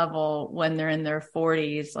some level when they're in their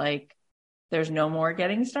 40s, like there's no more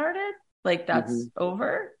getting started, like that's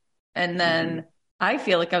over. And then I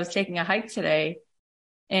feel like I was taking a hike today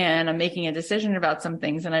and I'm making a decision about some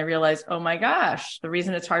things. And I realized, oh my gosh, the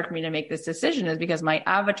reason it's hard for me to make this decision is because my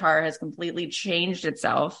avatar has completely changed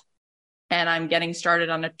itself and I'm getting started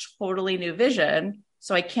on a totally new vision.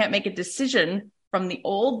 So I can't make a decision from the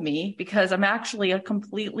old me because I'm actually a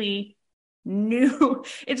completely new,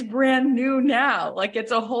 it's brand new now. Like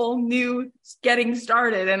it's a whole new getting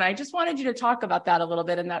started. And I just wanted you to talk about that a little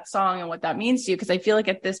bit in that song and what that means to you. Cause I feel like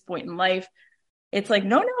at this point in life, it's like,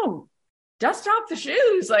 no, dust off the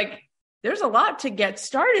shoes. Like there's a lot to get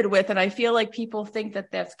started with. And I feel like people think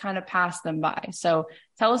that that's kind of passed them by. So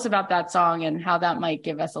tell us about that song and how that might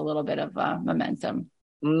give us a little bit of momentum.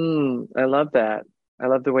 I love that. I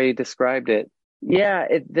love the way you described it. Yeah,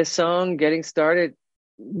 the song Getting Started,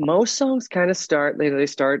 most songs kind of start, they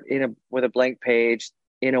start with a blank page.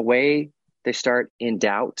 In a way, they start in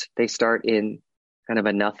doubt. They start in kind of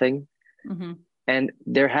a nothing. Mm-hmm. And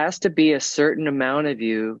there has to be a certain amount of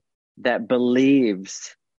you that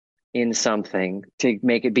believes in something to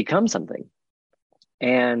make it become something.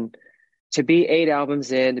 And to be 8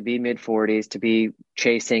 albums in, to be mid-40s, to be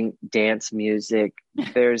chasing dance music,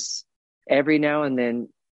 there's every now and then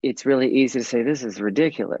it's really easy to say, this is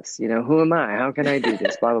ridiculous. You know, who am I? How can I do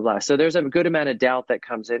this? Blah, blah, blah. So there's a good amount of doubt that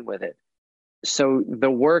comes in with it. So the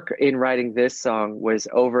work in writing this song was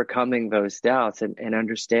overcoming those doubts and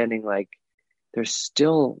understanding like there's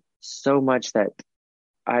still so much that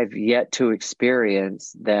I've yet to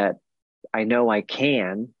experience that I know I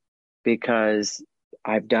can because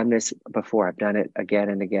I've done this before. I've done it again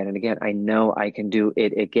and again and again. I know I can do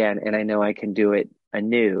it again, and I know I can do it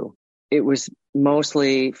anew. It was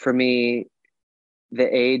mostly for me the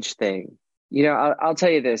age thing. You know, I'll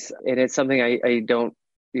tell you this, and it's something I don't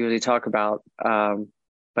usually talk about,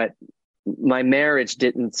 but my marriage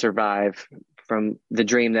didn't survive from the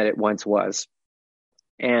dream that it once was.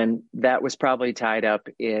 And that was probably tied up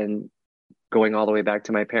in going all the way back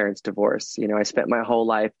to my parents' divorce. You know, I spent my whole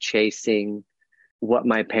life chasing what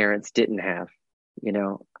my parents didn't have. You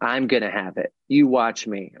know, I'm going to have it. You watch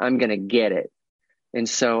me. I'm going to get it. And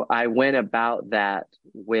so I went about that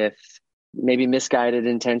with maybe misguided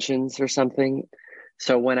intentions or something.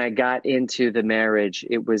 So when I got into the marriage,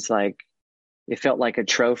 it was like, it felt like a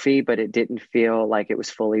trophy, but it didn't feel like it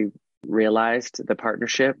was fully realized, the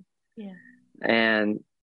partnership. Yeah. And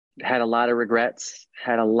had a lot of regrets,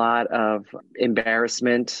 had a lot of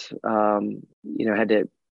embarrassment, you know,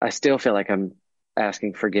 I still feel like I'm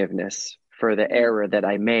asking forgiveness for the error that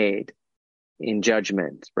I made in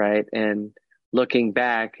judgment, right? And looking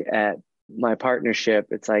back at my partnership,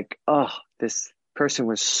 it's like, oh, this person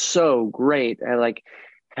was so great. And like,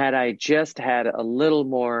 had I just had a little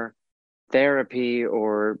more therapy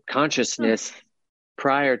or consciousness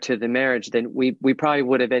prior to the marriage, then we probably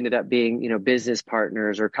would have ended up being, you know, business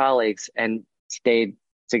partners or colleagues and stayed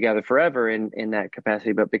together forever in that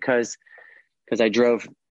capacity. But because I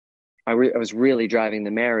was really driving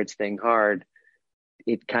the marriage thing hard,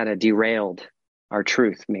 it kind of derailed our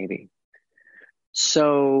truth, maybe.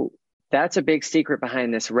 So that's a big secret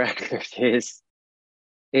behind this record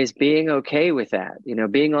is being okay with that, you know,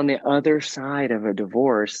 being on the other side of a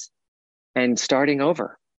divorce and starting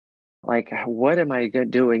over. Like, what am I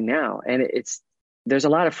doing now? And there's a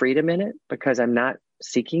lot of freedom in it because I'm not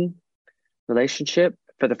seeking relationship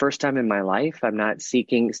for the first time in my life. I'm not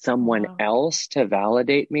seeking someone else to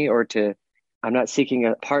validate me I'm not seeking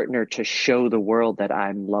a partner to show the world that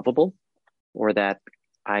I'm lovable or that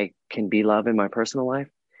I can be loved in my personal life.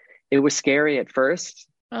 It was scary at first.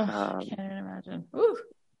 I can't even imagine. Ooh.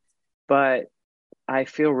 But I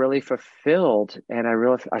feel really fulfilled and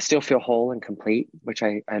I still feel whole and complete, which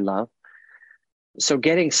I love. So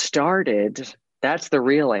getting started, that's the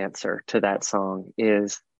real answer to that song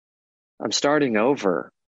is I'm starting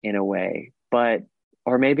over in a way,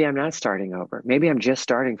 or maybe I'm not starting over. Maybe I'm just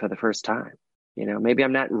starting for the first time. You know, maybe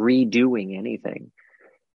I'm not redoing anything.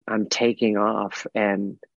 I'm taking off.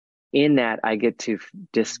 And in that, I get to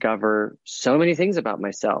discover so many things about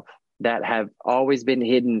myself that have always been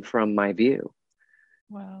hidden from my view.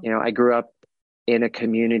 Wow. You know, I grew up in a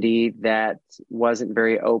community that wasn't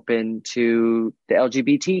very open to the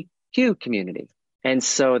LGBTQ community. And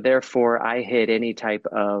so therefore I hid any type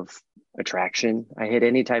of attraction. I hid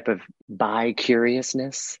any type of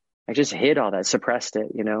bi-curiousness. I just hid all that, suppressed it,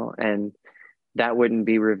 you know, and that wouldn't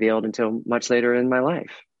be revealed until much later in my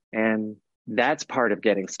life. And that's part of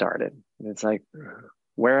getting started. And it's like,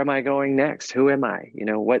 where am I going next? Who am I? You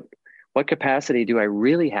know, what capacity do I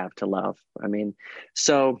really have to love? I mean,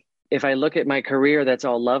 so if I look at my career that's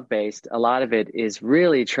all love based, a lot of it is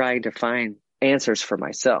really trying to find answers for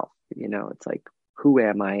myself. It's like, who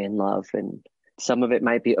am I in love? And some of it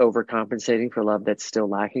might be overcompensating for love that's still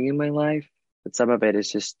lacking in my life, but some of it is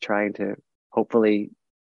just trying to hopefully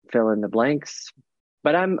fill in the blanks.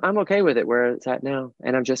 But I'm okay with it where it's at now,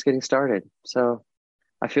 and I'm just getting started. So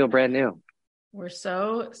I feel brand new. We're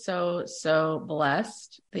so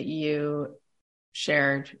blessed that you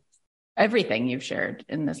shared everything you've shared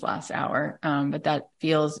in this last hour. But that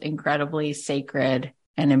feels incredibly sacred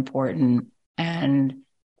and important. And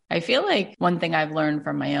I feel like one thing I've learned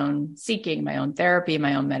from my own seeking, my own therapy,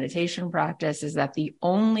 my own meditation practice is that the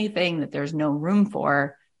only thing that there's no room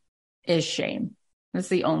for is shame. That's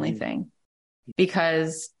the only thing.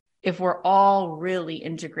 Because if we're all really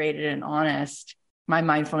integrated and honest, my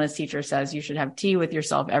mindfulness teacher says you should have tea with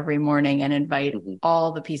yourself every morning and invite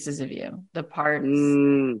all the pieces of you, the parts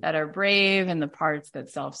that are brave and the parts that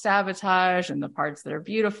self-sabotage and the parts that are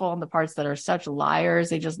beautiful and the parts that are such liars.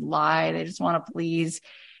 They just lie. They just want to please.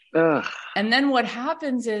 Ugh. And then what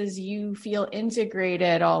happens is you feel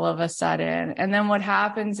integrated all of a sudden. And then what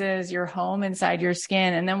happens is you're home inside your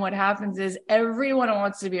skin. And then what happens is everyone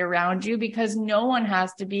wants to be around you because no one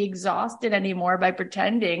has to be exhausted anymore by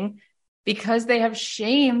pretending, because they have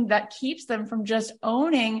shame that keeps them from just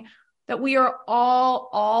owning that we are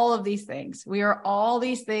all of these things. We are all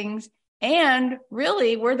these things. And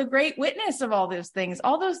really, we're the great witness of all those things.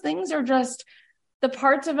 All those things are just the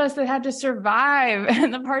parts of us that had to survive,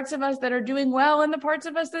 and the parts of us that are doing well, and the parts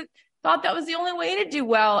of us that thought that was the only way to do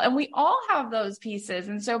well. And we all have those pieces.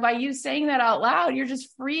 And so by you saying that out loud, you're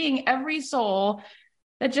just freeing every soul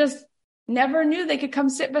that just never knew they could come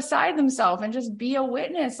sit beside themselves and just be a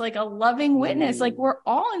witness, like a loving witness. Like, we're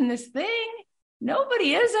all in this thing.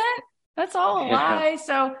 Nobody isn't. That's all a lie.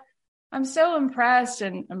 So I'm so impressed,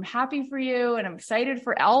 and I'm happy for you, and I'm excited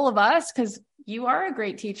for all of us, because you are a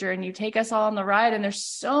great teacher and you take us all on the ride. And there's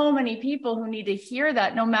so many people who need to hear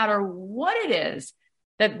that, no matter what it is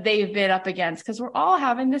that they've been up against, because we're all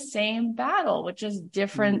having the same battle, which is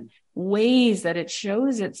different ways that it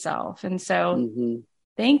shows itself. And so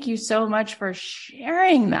thank you so much for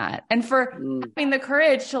sharing that, and for having the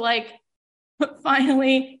courage to like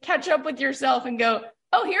finally catch up with yourself and go,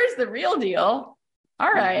 oh, here's the real deal.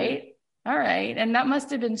 All right. All right. And that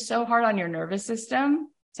must have been so hard on your nervous system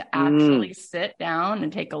to actually sit down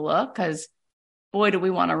and take a look, because boy, do we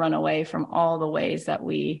want to run away from all the ways that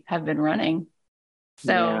we have been running.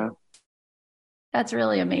 So that's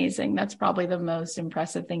really amazing. That's probably the most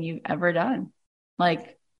impressive thing you've ever done.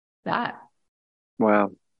 Like that.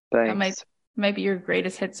 Wow. Thanks. That might be your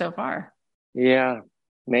greatest hit so far. Yeah,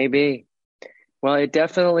 maybe. Well, it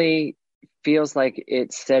definitely feels like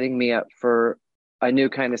it's setting me up for a new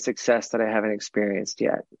kind of success that I haven't experienced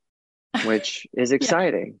yet, which is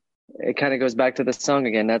exciting. It kind of goes back to the song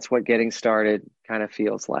again. That's what getting started kind of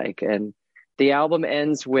feels like. And the album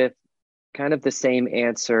ends with kind of the same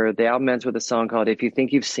answer. The album ends with a song called If You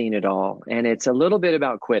Think You've Seen It All. And it's a little bit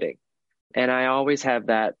about quitting. And I always have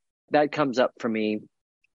that comes up for me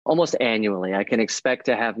almost annually. I can expect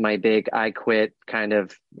to have my big I quit kind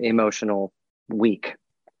of emotional week.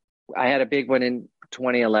 I had a big one in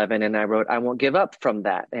 2011, and I wrote, I won't give up from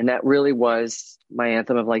that. And that really was my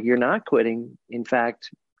anthem of like, you're not quitting. In fact,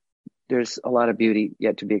 there's a lot of beauty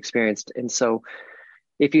yet to be experienced. And so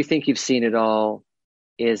If You Think You've Seen It All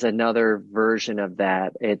is another version of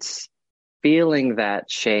that. It's feeling that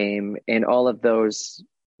shame and all of those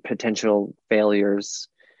potential failures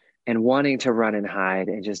and wanting to run and hide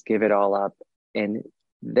and just give it all up. And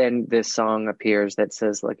then this song appears that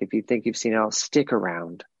says, look, if you think you've seen it all, stick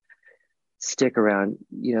around. Stick around.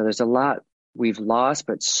 There's a lot we've lost,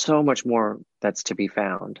 but so much more that's to be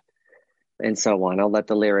found, and so on. I'll let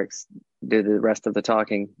the lyrics do the rest of the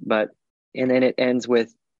talking, and then it ends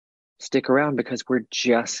with stick around because we're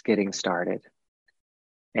just getting started.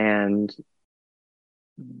 And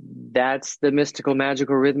that's the mystical,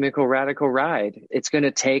 magical, rhythmical, radical ride. It's going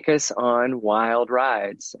to take us on wild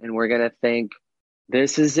rides, and we're going to think,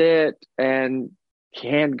 this is it, and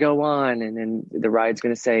can't go on. And then the ride's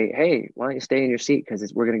going to say, hey, why don't you stay in your seat?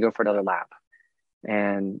 Because we're going to go for another lap.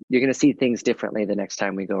 And you're going to see things differently the next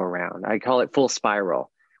time we go around. I call it full spiral.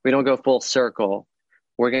 We don't go full circle.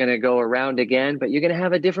 We're going to go around again, but you're going to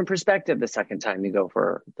have a different perspective the second time you go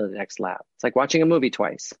for the next lap. It's like watching a movie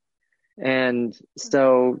twice. And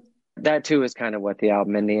so that too is kind of what the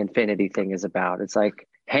album and the infinity thing is about. It's like,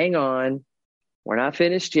 hang on, we're not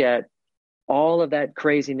finished yet. All of that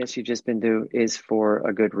craziness you've just been through is for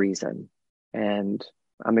a good reason. And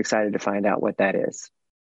I'm excited to find out what that is.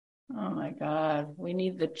 Oh my God. We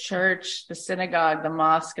need the church, the synagogue, the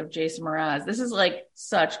mosque of Jason Mraz. This is like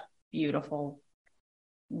such beautiful,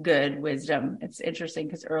 good wisdom. It's interesting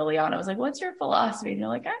because early on I was like, what's your philosophy? And you're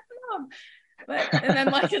like, I don't know. But, and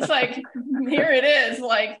then like, it's like, here it is.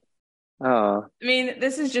 Like, Oh, I mean,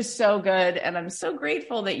 this is just so good. And I'm so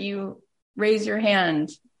grateful that you raise your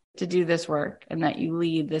hand to do this work and that you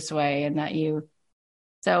lead this way and that you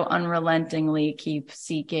so unrelentingly keep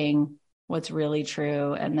seeking what's really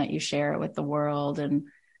true and that you share it with the world and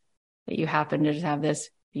that you happen to just have this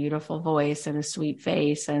beautiful voice and a sweet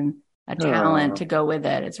face and a talent to go with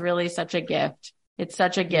it. It's really such a gift. It's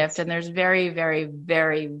such a gift. And there's very, very,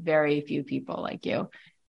 very, very few people like you.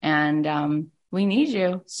 And we need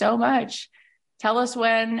you so much. Tell us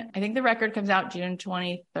when. I think the record comes out June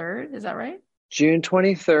 23rd. Is that right? June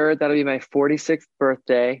 23rd. That'll be my 46th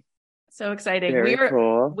birthday. So exciting. Very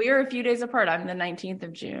cool. We are a few days apart. I'm the 19th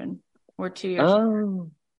of June. We're 2 years. Oh,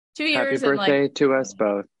 2 years. Happy birthday to us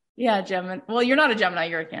both. Yeah, Gemini. Well, you're not a Gemini.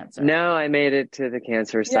 You're a Cancer. No, I made it to the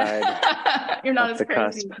Cancer side. You're not as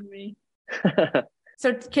crazy as me.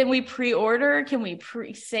 So can we pre-order? Can we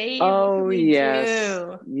pre-save? Oh,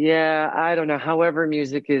 yes. Yeah, I don't know. However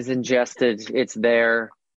music is ingested, it's there.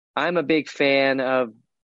 I'm a big fan of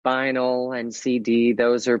vinyl and CD.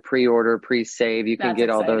 Those are pre-order, pre-save. You can get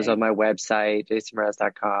all those on my website,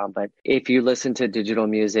 jasonmraz.com. But if you listen to digital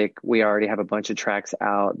music, we already have a bunch of tracks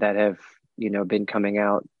out that have, been coming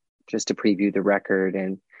out just to preview the record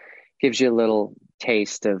and gives you a little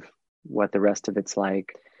taste of what the rest of it's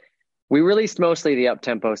like. We released mostly the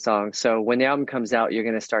up-tempo songs. So when the album comes out, you're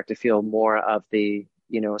going to start to feel more of the,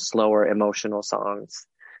 slower emotional songs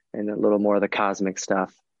and a little more of the cosmic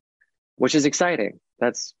stuff, which is exciting.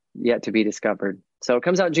 That's yet to be discovered. So it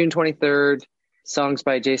comes out June 23rd. Songs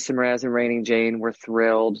by Jason Mraz and Raining Jane. We're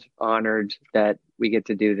thrilled, honored that we get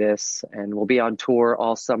to do this. And we'll be on tour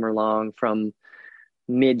all summer long from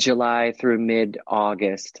mid-July through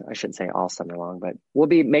mid-August. I shouldn't say all summer long, but we'll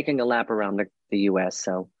be making a lap around the U.S.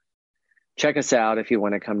 So check us out if you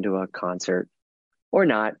want to come to a concert or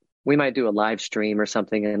not. We might do a live stream or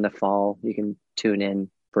something in the fall. You can tune in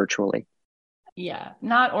virtually. Yeah,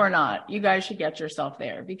 not or not. You guys should get yourself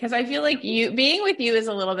there because I feel like being with you is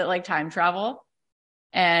a little bit like time travel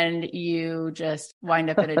and you just wind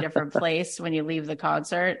up at a different place when you leave the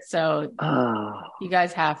concert. So you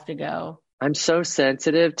guys have to go. I'm so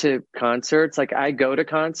sensitive to concerts. Like I go to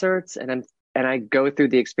concerts and I go through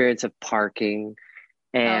the experience of parking.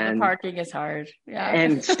 And the parking is hard. Yeah.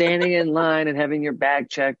 And standing in line and having your bag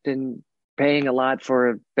checked and paying a lot for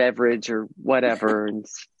a beverage or whatever and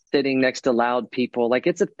sitting next to loud people. Like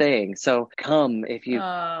it's a thing. So come if you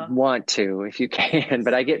want to, if you can.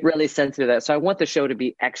 But I get really sensitive to that. So I want the show to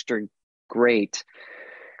be extra great.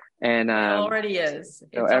 And it already is.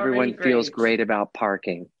 So everyone feels great about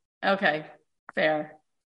parking. Okay. Fair.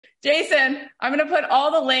 Jason, I'm going to put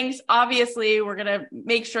all the links. Obviously, we're going to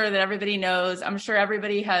make sure that everybody knows. I'm sure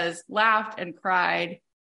everybody has laughed and cried,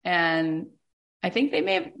 and I think they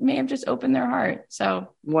may have just opened their heart.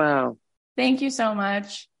 So, wow. Thank you so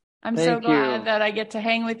much. I'm so glad that I get to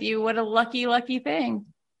hang with you. What a lucky, lucky thing.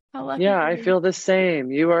 How lucky. Yeah, I feel the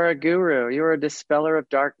same. You are a guru. You are a dispeller of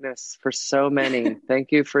darkness for so many.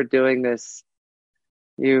 Thank you for doing this.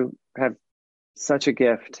 You have such a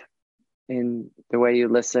gift in the way you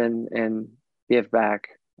listen and give back.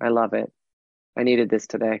 I love it. I needed this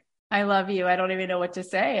today. I love you. I don't even know what to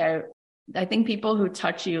say. I think people who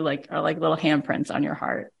touch you are like little handprints on your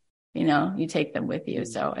heart. You take them with you.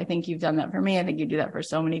 So I think you've done that for me. I think you do that for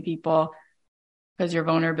so many people because your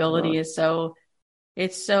vulnerability is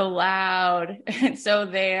it's so loud. It's so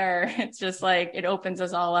there. It's just like, it opens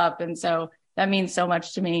us all up. And so that means so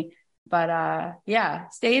much to me, but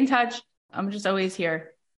stay in touch. I'm just always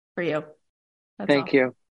here for you. Thank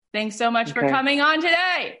you. Thanks so much for coming on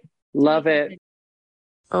today. Love it.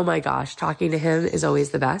 Oh my gosh, talking to him is always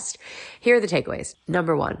the best. Here are the takeaways.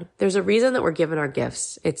 Number 1, there's a reason that we're given our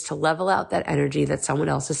gifts. It's to level out that energy that someone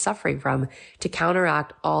else is suffering from, to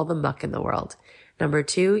counteract all the muck in the world. Number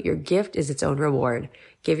 2, your gift is its own reward.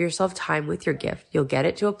 Give yourself time with your gift. You'll get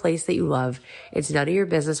it to a place that you love. It's none of your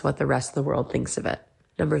business what the rest of the world thinks of it.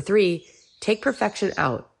 Number 3, take perfection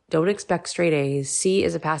out. Don't expect straight A's. C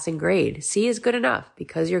is a passing grade. C is good enough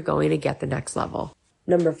because you're going to get the next level.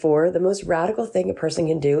 Number 4, the most radical thing a person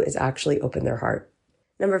can do is actually open their heart.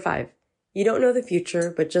 Number 5, you don't know the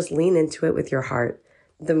future, but just lean into it with your heart.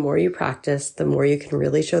 The more you practice, the more you can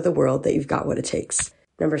really show the world that you've got what it takes.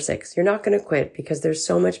 Number 6, you're not going to quit because there's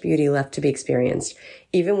so much beauty left to be experienced.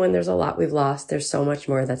 Even when there's a lot we've lost, there's so much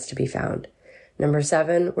more that's to be found. Number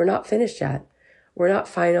 7, we're not finished yet. We're not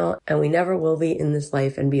final, and we never will be in this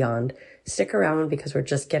life and beyond. Stick around because we're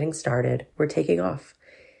just getting started. We're taking off.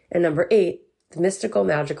 And number 8, The mystical,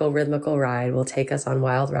 magical, rhythmical ride will take us on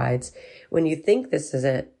wild rides. When you think this is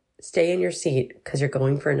it, stay in your seat because you're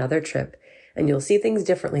going for another trip and you'll see things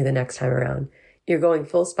differently the next time around. You're going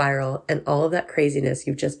full spiral and all of that craziness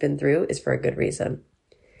you've just been through is for a good reason.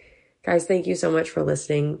 Guys, thank you so much for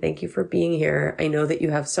listening. Thank you for being here. I know that you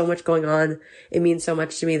have so much going on. It means so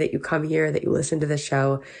much to me that you come here, that you listen to this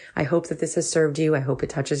show. I hope that this has served you. I hope it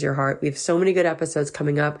touches your heart. We have so many good episodes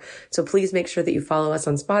coming up. So please make sure that you follow us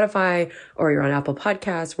on Spotify or you're on Apple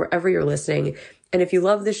Podcasts, wherever you're listening. And if you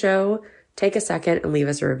love the show, take a second and leave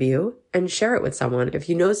us a review and share it with someone. If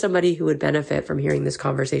you know somebody who would benefit from hearing this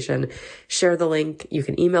conversation, share the link. You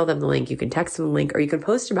can email them the link. You can text them the link, or you can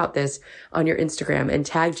post about this on your Instagram and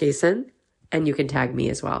tag Jason, and you can tag me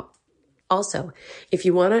as well. Also, if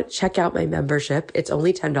you want to check out my membership, it's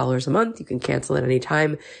only $10 a month. You can cancel at any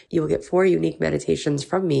time. You will get 4 unique meditations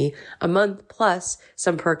from me a month, plus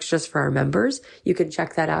some perks just for our members. You can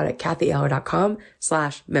check that out at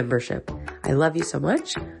kathyheller.com/membership. I love you so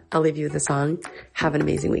much. I'll leave you with a song. Have an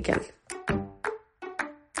amazing weekend.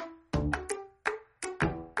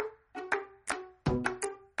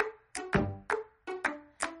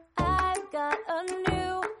 I've got a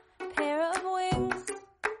new pair of wings.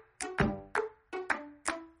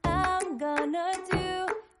 I'm gonna do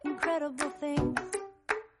incredible things.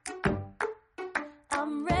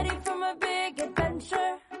 I'm ready for my big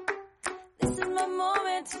adventure. This is my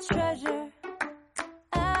moment to treasure.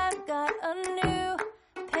 I've got a new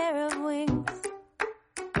pair of wings.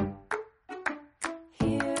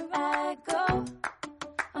 Here I go.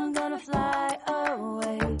 I'm gonna fly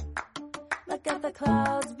away. Look at the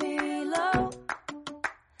clouds below.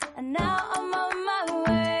 And now I'm on my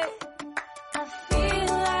way. I feel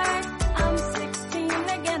like I'm 16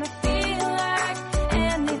 again. I feel like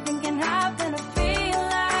anything can happen. I feel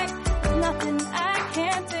like there's nothing I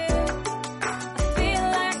can't do. I feel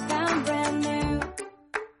like I'm brand new.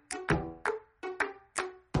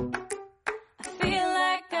 I feel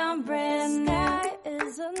like I'm brand new. Sky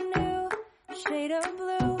is a new shade of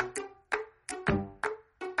blue.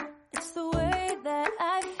 It's the way that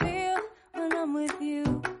I feel when I'm with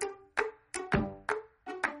you.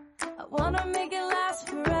 I wanna make it last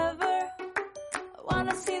forever. I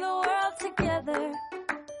wanna see the world together.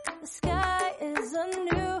 The sky is a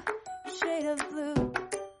new shade of blue.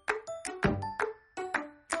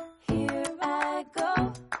 Here I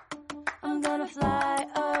go. I'm gonna fly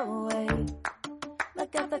away.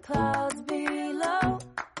 Look at the clouds below.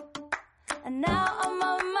 And now I'm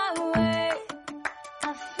on my way.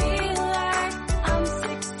 I feel like I'm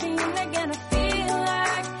 16 again. I feel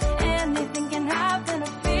like anything can happen. I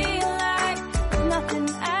feel like there's nothing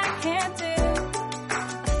I can't do. I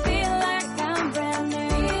feel like I'm brand new. I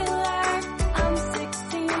feel like I'm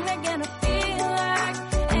 16 again. I feel like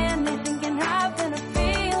anything can happen. I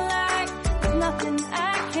feel like there's nothing I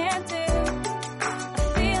can't do. I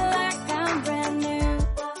feel like I'm brand new.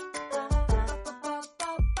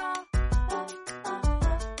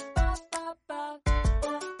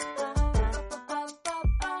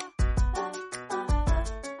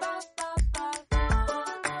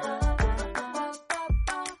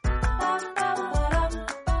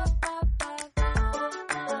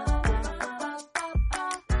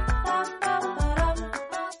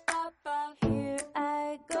 Here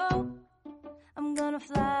I go. I'm gonna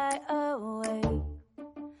fly away.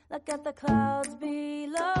 Look at the clouds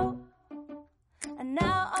below. And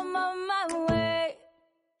now I'm on my way.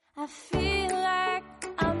 I feel like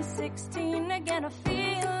I'm 16 again. I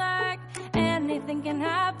feel like anything can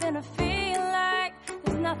happen. I feel like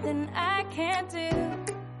there's nothing I can't do.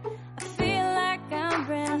 I feel like I'm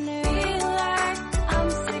brand new.